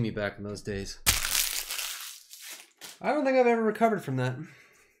should have seen me back in those days. I don't think I've ever recovered from that.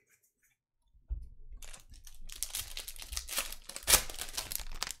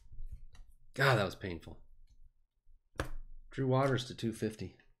 God, that was painful. Drew Waters to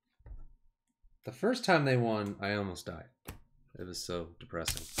 250. The first time they won, I almost died. It was so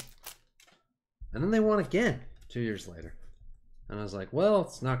depressing. And then they won again 2 years later. And I was like, well,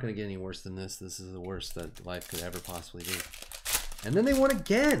 it's not going to get any worse than this. This is the worst that life could ever possibly be. And then they won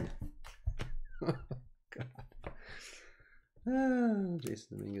again. Oh, God. Ah,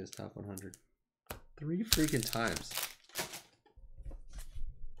 Jason Dominguez, top 100. 3 freaking times.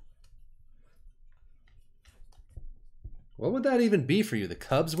 What would that even be for you? The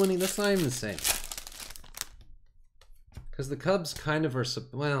Cubs winning? That's not even the same. Because the Cubs kind of are,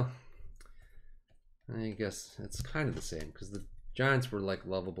 well, I guess it's kind of the same. Because the Giants were like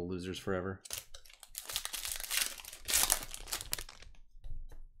lovable losers forever.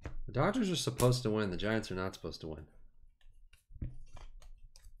 The Dodgers are supposed to win. The Giants are not supposed to win.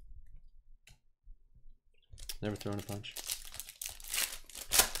 Never thrown a punch.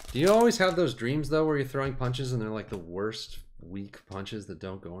 Do you always have those dreams though where you're throwing punches and they're like the worst weak punches that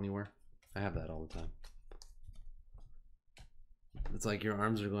don't go anywhere? I have that all the time. It's like your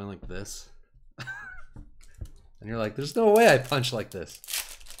arms are going like this. And you're like, there's no way I punch like this.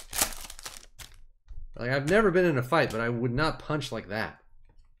 Like, I've never been in a fight, but I would not punch like that.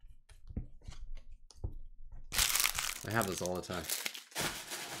 I have this all the time.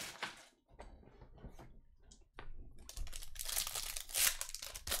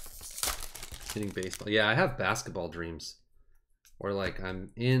 Hitting baseball. Yeah, I have basketball dreams. Where like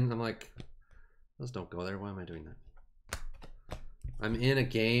I'm like, those don't go there. Why am I doing that? I'm in a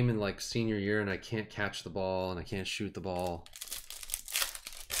game in like senior year and I can't catch the ball and I can't shoot the ball.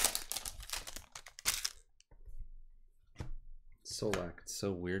 It's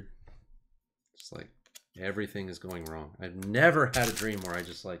so weird. It's like everything is going wrong. I've never had a dream where I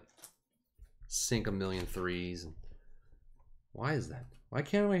just like sink a million threes. And why is that? Why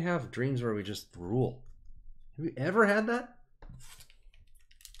can't we have dreams where we just rule? Have you ever had that?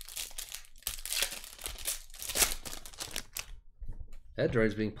 That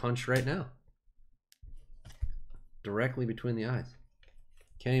droid's being punched right now. Directly between the eyes.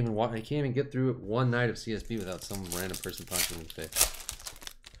 Can't even get through one night of CSB without some random person punching him in the face.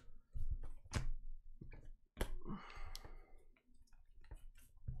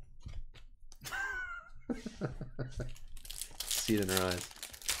 See it in her eyes.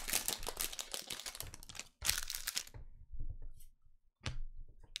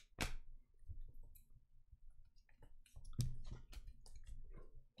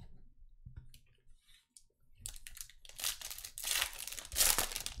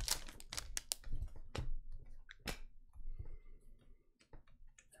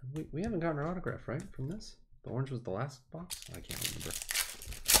 We haven't gotten our autograph, right, from this? The orange was the last box? I can't remember.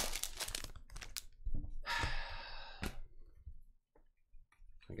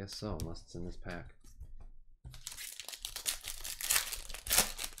 I guess so, unless it's in this pack.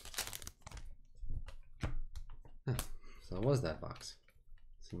 Huh. So it was that box.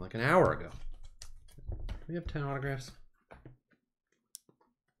 Seemed like an hour ago. Do we have 10 autographs?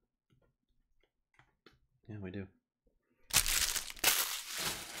 Yeah, we do.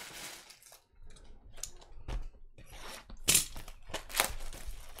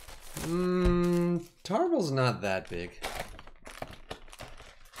 Tarbell's not that big.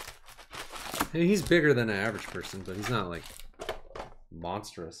 He's bigger than an average person, but he's not like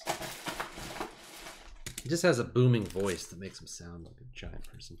monstrous. He just has a booming voice that makes him sound like a giant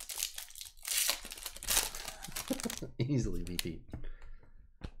person. Easily VP.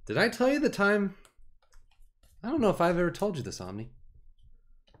 Did I tell you the time? I don't know if I've ever told you this, Omni.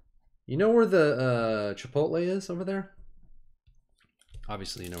 You know where the Chipotle is over there?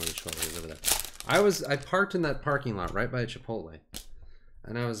 Obviously, you know where the Chipotle is over there. I parked in that parking lot right by Chipotle.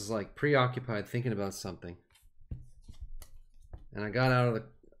 And I was like preoccupied thinking about something. And I got out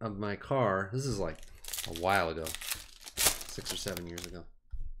of my car. This is like a while ago. 6 or 7 years ago.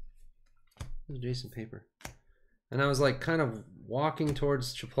 This is Jason Paper. And I was like kind of walking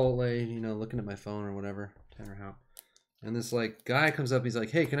towards Chipotle, you know, looking at my phone or whatever. Tanner Houp. And this like guy comes up, he's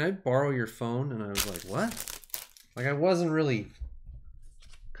like, hey, can I borrow your phone? And I was like, what? Like I wasn't really,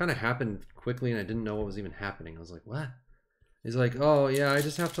 kind of happened quickly and I didn't know what was even happening. I was like, what? He's like, oh yeah, I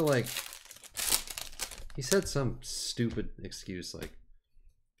just have to like, he said some stupid excuse like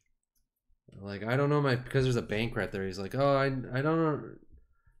I don't know because there's a bank right there. He's like, oh, I don't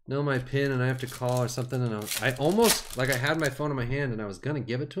know my PIN and I have to call or something. And I almost, like I had my phone in my hand and I was going to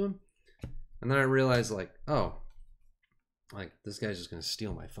give it to him. And then I realized like, oh, like this guy's just going to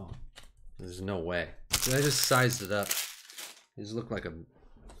steal my phone. There's no way. So I just sized it up. He just looked like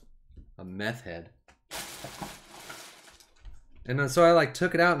a meth head. And then, so I like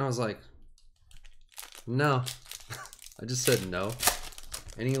took it out and I was like, no. I just said no.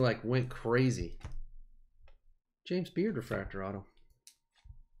 And he like went crazy. James Beard Refractor Auto.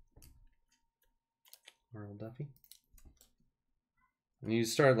 Earl Duffy. And you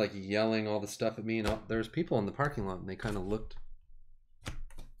started like yelling all the stuff at me and there was people in the parking lot and they kind of looked.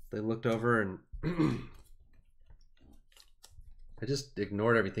 They looked over and I just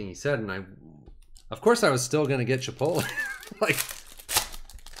ignored everything he said and of course I was still going to get Chipotle. Like,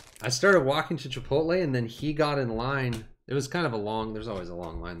 I started walking to Chipotle and then he got in line. It was kind of a long, there's always a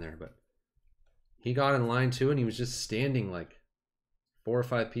long line there, but he got in line too and he was just standing like 4 or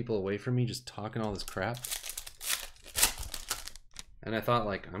 5 people away from me just talking all this crap. And I thought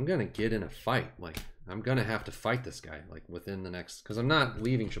like, I'm going to get in a fight. Like, I'm going to have to fight this guy like within the next, because I'm not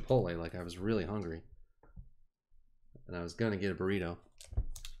leaving Chipotle. Like, I was really hungry. And I was going to get a burrito.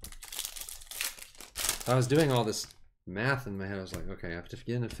 I was doing all this math in my head. I was like, okay, I have to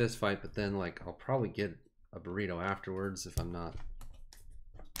get in a fist fight, but then like I'll probably get a burrito afterwards if I'm not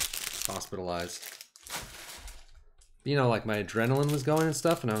hospitalized. You know, like my adrenaline was going and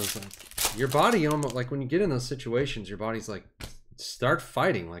stuff, and I was like, your body, you know, like when you get in those situations, your body's like, start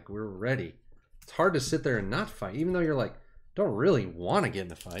fighting, like we're ready. It's hard to sit there and not fight, even though you're like, don't really want to get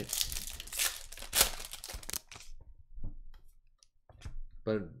in a fight.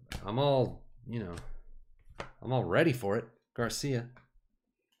 But I'm all, you know, I'm all ready for it. Garcia.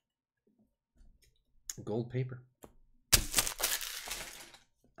 Gold paper.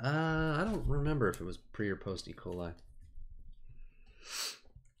 I don't remember if it was pre or post E. coli.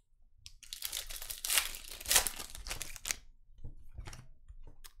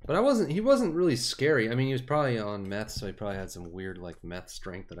 But he wasn't really scary. I mean, he was probably on meth, so he probably had some weird like meth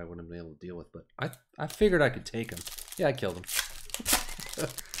strength that I wouldn't have been able to deal with. But I figured I could take him. Yeah, I killed him.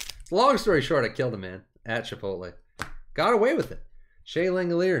 Long story short, I killed a man at Chipotle. Got away with it. Chez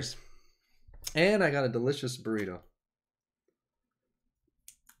Langoliers. And I got a delicious burrito.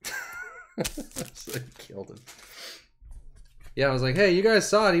 So I killed him. Yeah, I was like, hey, you guys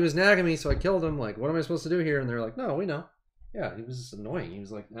saw it. He was nagging me, so I killed him. Like, what am I supposed to do here? And they're like, no, we know. Yeah, he was just annoying. He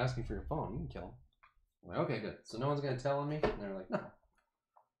was like asking for your phone. You can kill him. I'm like, okay, good. So no one's going to tell on me? And they're like, no.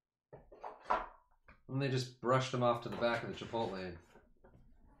 And they just brushed him off to the back of the Chipotle. And,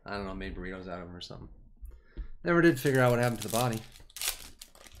 I don't know, made burritos out of him or something. Never did figure out what happened to the body.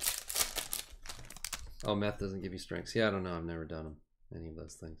 Oh, meth doesn't give you strength. Yeah, I don't know. I've never done them. Any of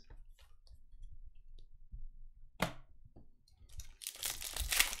those things.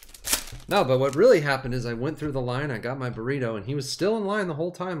 No, but what really happened is I went through the line, I got my burrito, and he was still in line the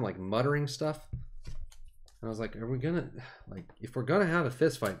whole time, like muttering stuff. And I was like, are we gonna, like, if we're gonna have a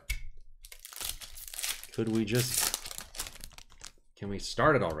fist fight, could we just, can we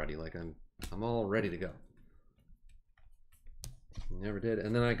start it already? Like, I'm all ready to go. Never did.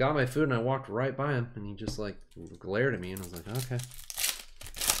 And then I got my food and I walked right by him and he just like glared at me and I was like, okay.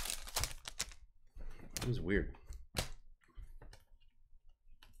 It was weird.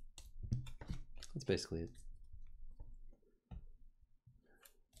 That's basically it.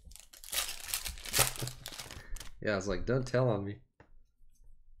 Yeah, I was like, don't tell on me.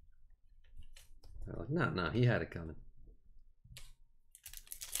 They're like, no, he had it coming.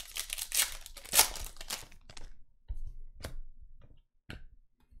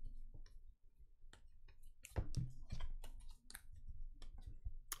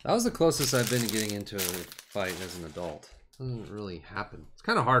 That was the closest I've been to getting into a fight as an adult. It doesn't really happen. It's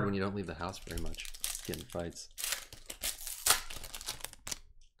kind of hard when you don't leave the house very much, getting fights.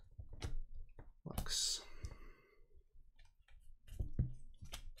 Lux.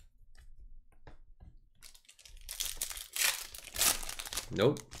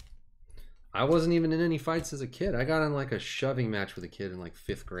 Nope. I wasn't even in any fights as a kid. I got in like a shoving match with a kid in like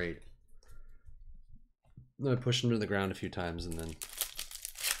 5th grade. Then I pushed him to the ground a few times and then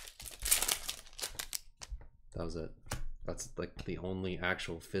that was it. That's like the only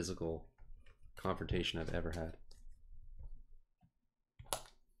actual physical confrontation I've ever had.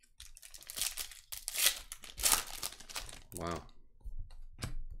 Wow.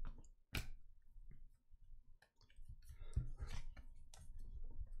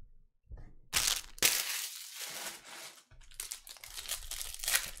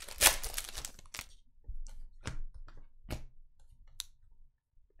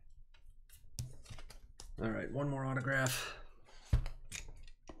 All right, one more autograph.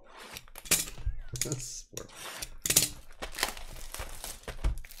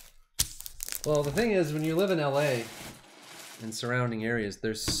 Well, the thing is, when you live in LA and surrounding areas,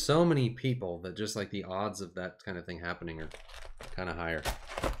 there's so many people that just like the odds of that kind of thing happening are kind of higher.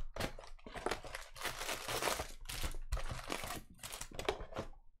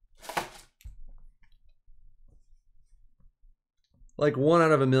 Like 1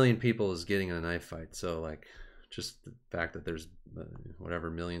 out of a million people is getting in a knife fight. So like just the fact that there's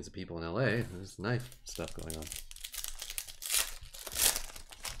whatever millions of people in LA, there's knife stuff going on.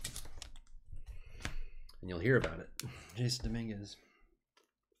 And you'll hear about it. Jason Dominguez.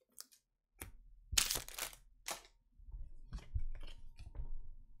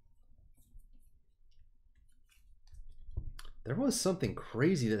 There was something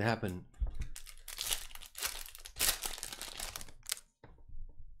crazy that happened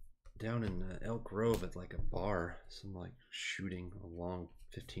down in Elk Grove at like a bar, some like shooting a long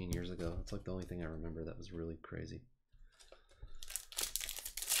 15 years ago. That's like the only thing I remember that was really crazy.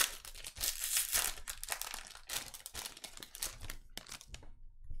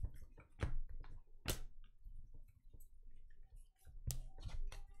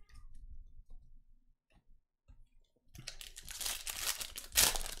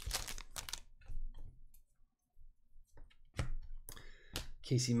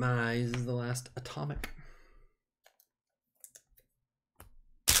 Casey Mize is the last atomic.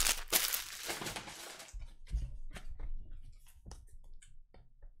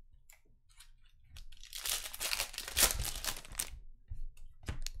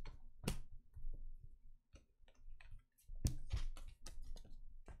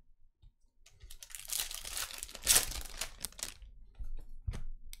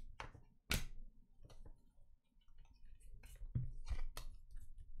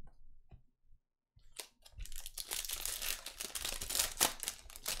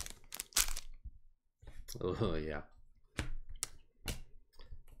 Oh, yeah.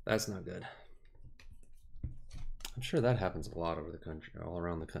 That's not good. I'm sure that happens a lot over the country, all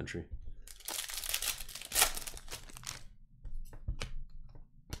around the country.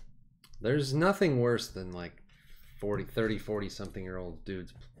 There's nothing worse than like 40 something year old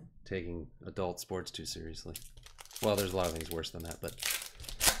dudes taking adult sports too seriously. Well, there's a lot of things worse than that, but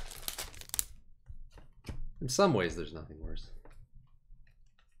in some ways there's nothing worse.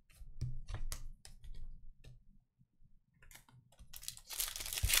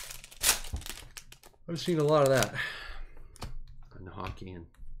 I've seen a lot of that in hockey, and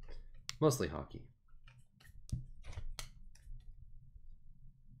mostly hockey.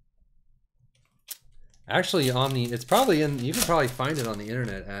 Actually, on the, it's probably in, you can probably find it on the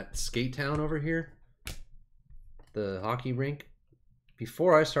internet at Skate Town over here, the hockey rink.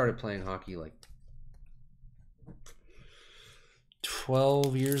 Before I started playing hockey, like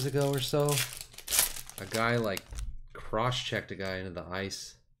 12 years ago or so, a guy like cross-checked a guy into the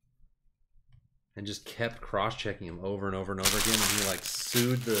ice and just kept cross-checking him over and over and over again, and he like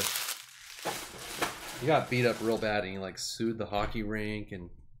sued the, he got beat up real bad, and he like sued the hockey rink, and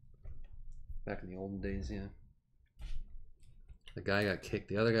back in the olden days, yeah. The guy got kicked,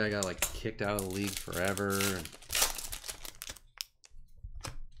 the other guy got like kicked out of the league forever. And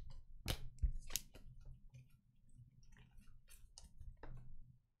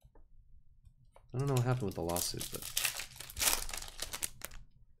I don't know what happened with the lawsuit, but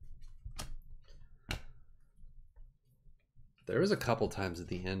there was a couple times at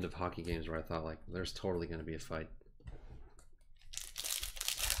the end of hockey games where I thought like there's totally going to be a fight.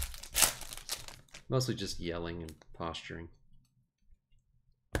 Mostly just yelling and posturing.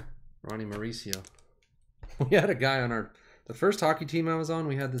 Ronnie Mauricio. We had a guy on our, the first hockey team I was on,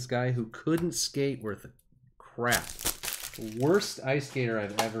 we had this guy who couldn't skate worth crap. Worst ice skater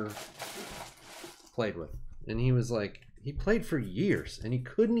I've ever played with. And he was like, he played for years and he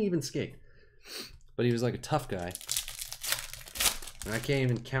couldn't even skate. But he was like a tough guy. And I can't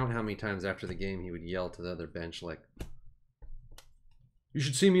even count how many times after the game he would yell to the other bench like, "You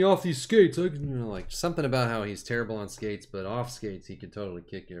should see me off these skates." I can, you know, like something about how he's terrible on skates, but off skates he could totally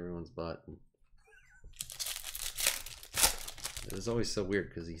kick everyone's butt. It was always so weird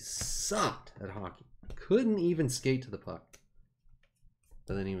because he sucked at hockey. Couldn't even skate to the puck.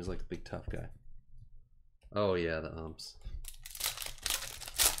 But then he was like the big tough guy. Oh yeah, the umps.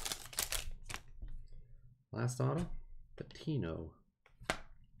 Last auto? Patino.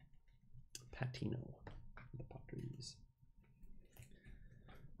 The Padres.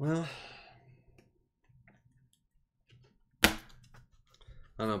 Well, I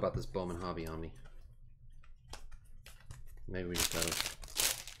don't know about this Bowman Hobby Omni. Maybe we just got a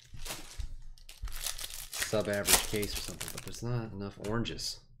sub-average case or something, but there's not enough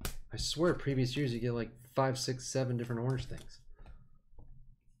oranges. I swear previous years you get like 5, 6, 7 different orange things.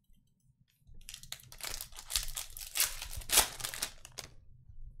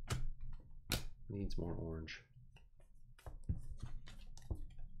 Needs more orange.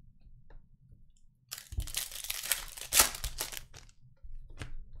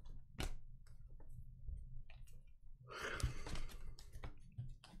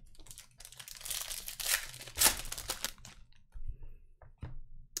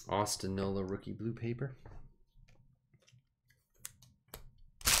 Austin Nola rookie blue paper.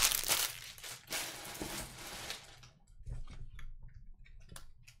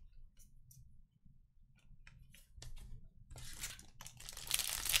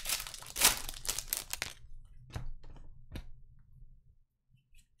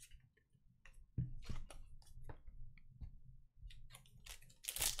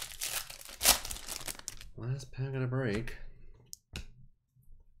 Last pack of the break.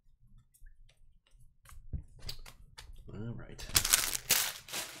 All right.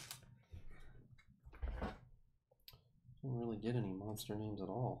 Don't really get any monster names at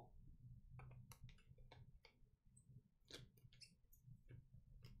all.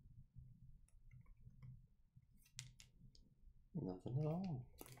 Nothing at all.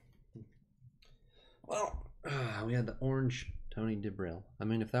 Well, we had the orange Tony DeBrill. I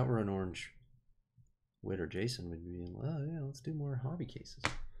mean, if that were an orange Wit or Jason, we'd be like, oh yeah, let's do more hobby cases.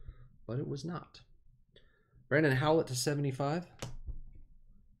 But it was not. Brandon Howlett to 75.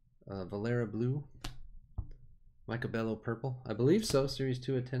 Valera Blue. Micah Bello Purple. I believe so. Series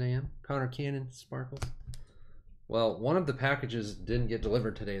 2 at 10 a.m. Connor Cannon Sparkles. Well, one of the packages didn't get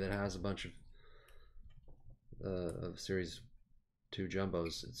delivered today that has a bunch of Series 2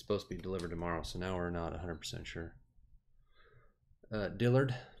 Jumbos. It's supposed to be delivered tomorrow, so now we're not 100% sure.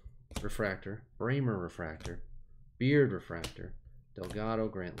 Dillard Refractor. Bramer Refractor. Beard Refractor. Delgado,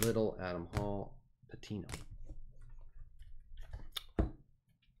 Grant Little, Adam Hall, Patino.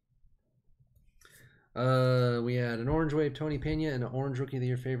 We had an Orange Wave, Tony Pena, and an Orange Rookie of the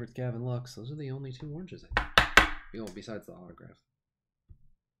Year favorites, Gavin Lux. Those are the only 2 oranges, I think. Besides the autograph.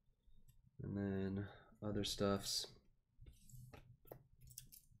 And then other stuffs.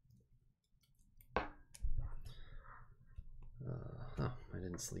 Oh, I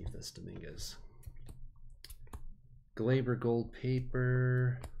didn't sleeve this Dominguez. Glaber Gold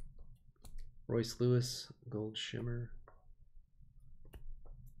Paper. Royce Lewis Gold Shimmer.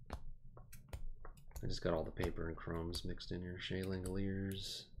 I just got all the paper and chromes mixed in here. Shea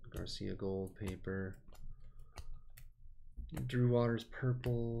Langoliers, Garcia Gold Paper. Drew Waters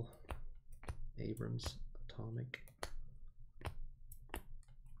Purple. Abrams Atomic.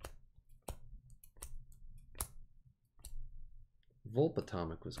 Volp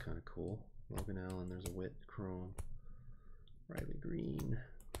Atomic was kind of cool. Logan Allen, there's a Witt Chrome. Riley Green.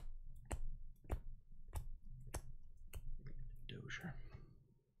 Dozier.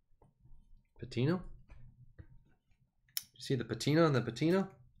 Patino? You see the patina and the patino?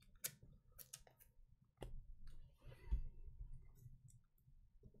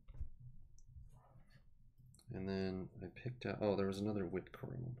 And then I picked out, oh, there was another Witt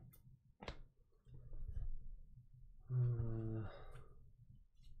Chrome.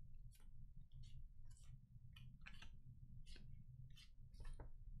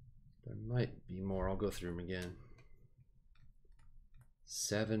 There might be more. I'll go through them again.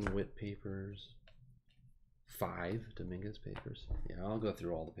 7 Witt papers. 5 Dominguez papers. Yeah, I'll go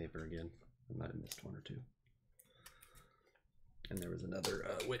through all the paper again. I might have missed 1 or 2. And there was another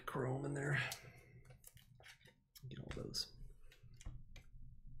Witt Chrome in there. Get all those.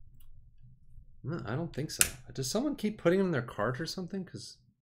 No, I don't think so. Does someone keep putting them in their cart or something? Because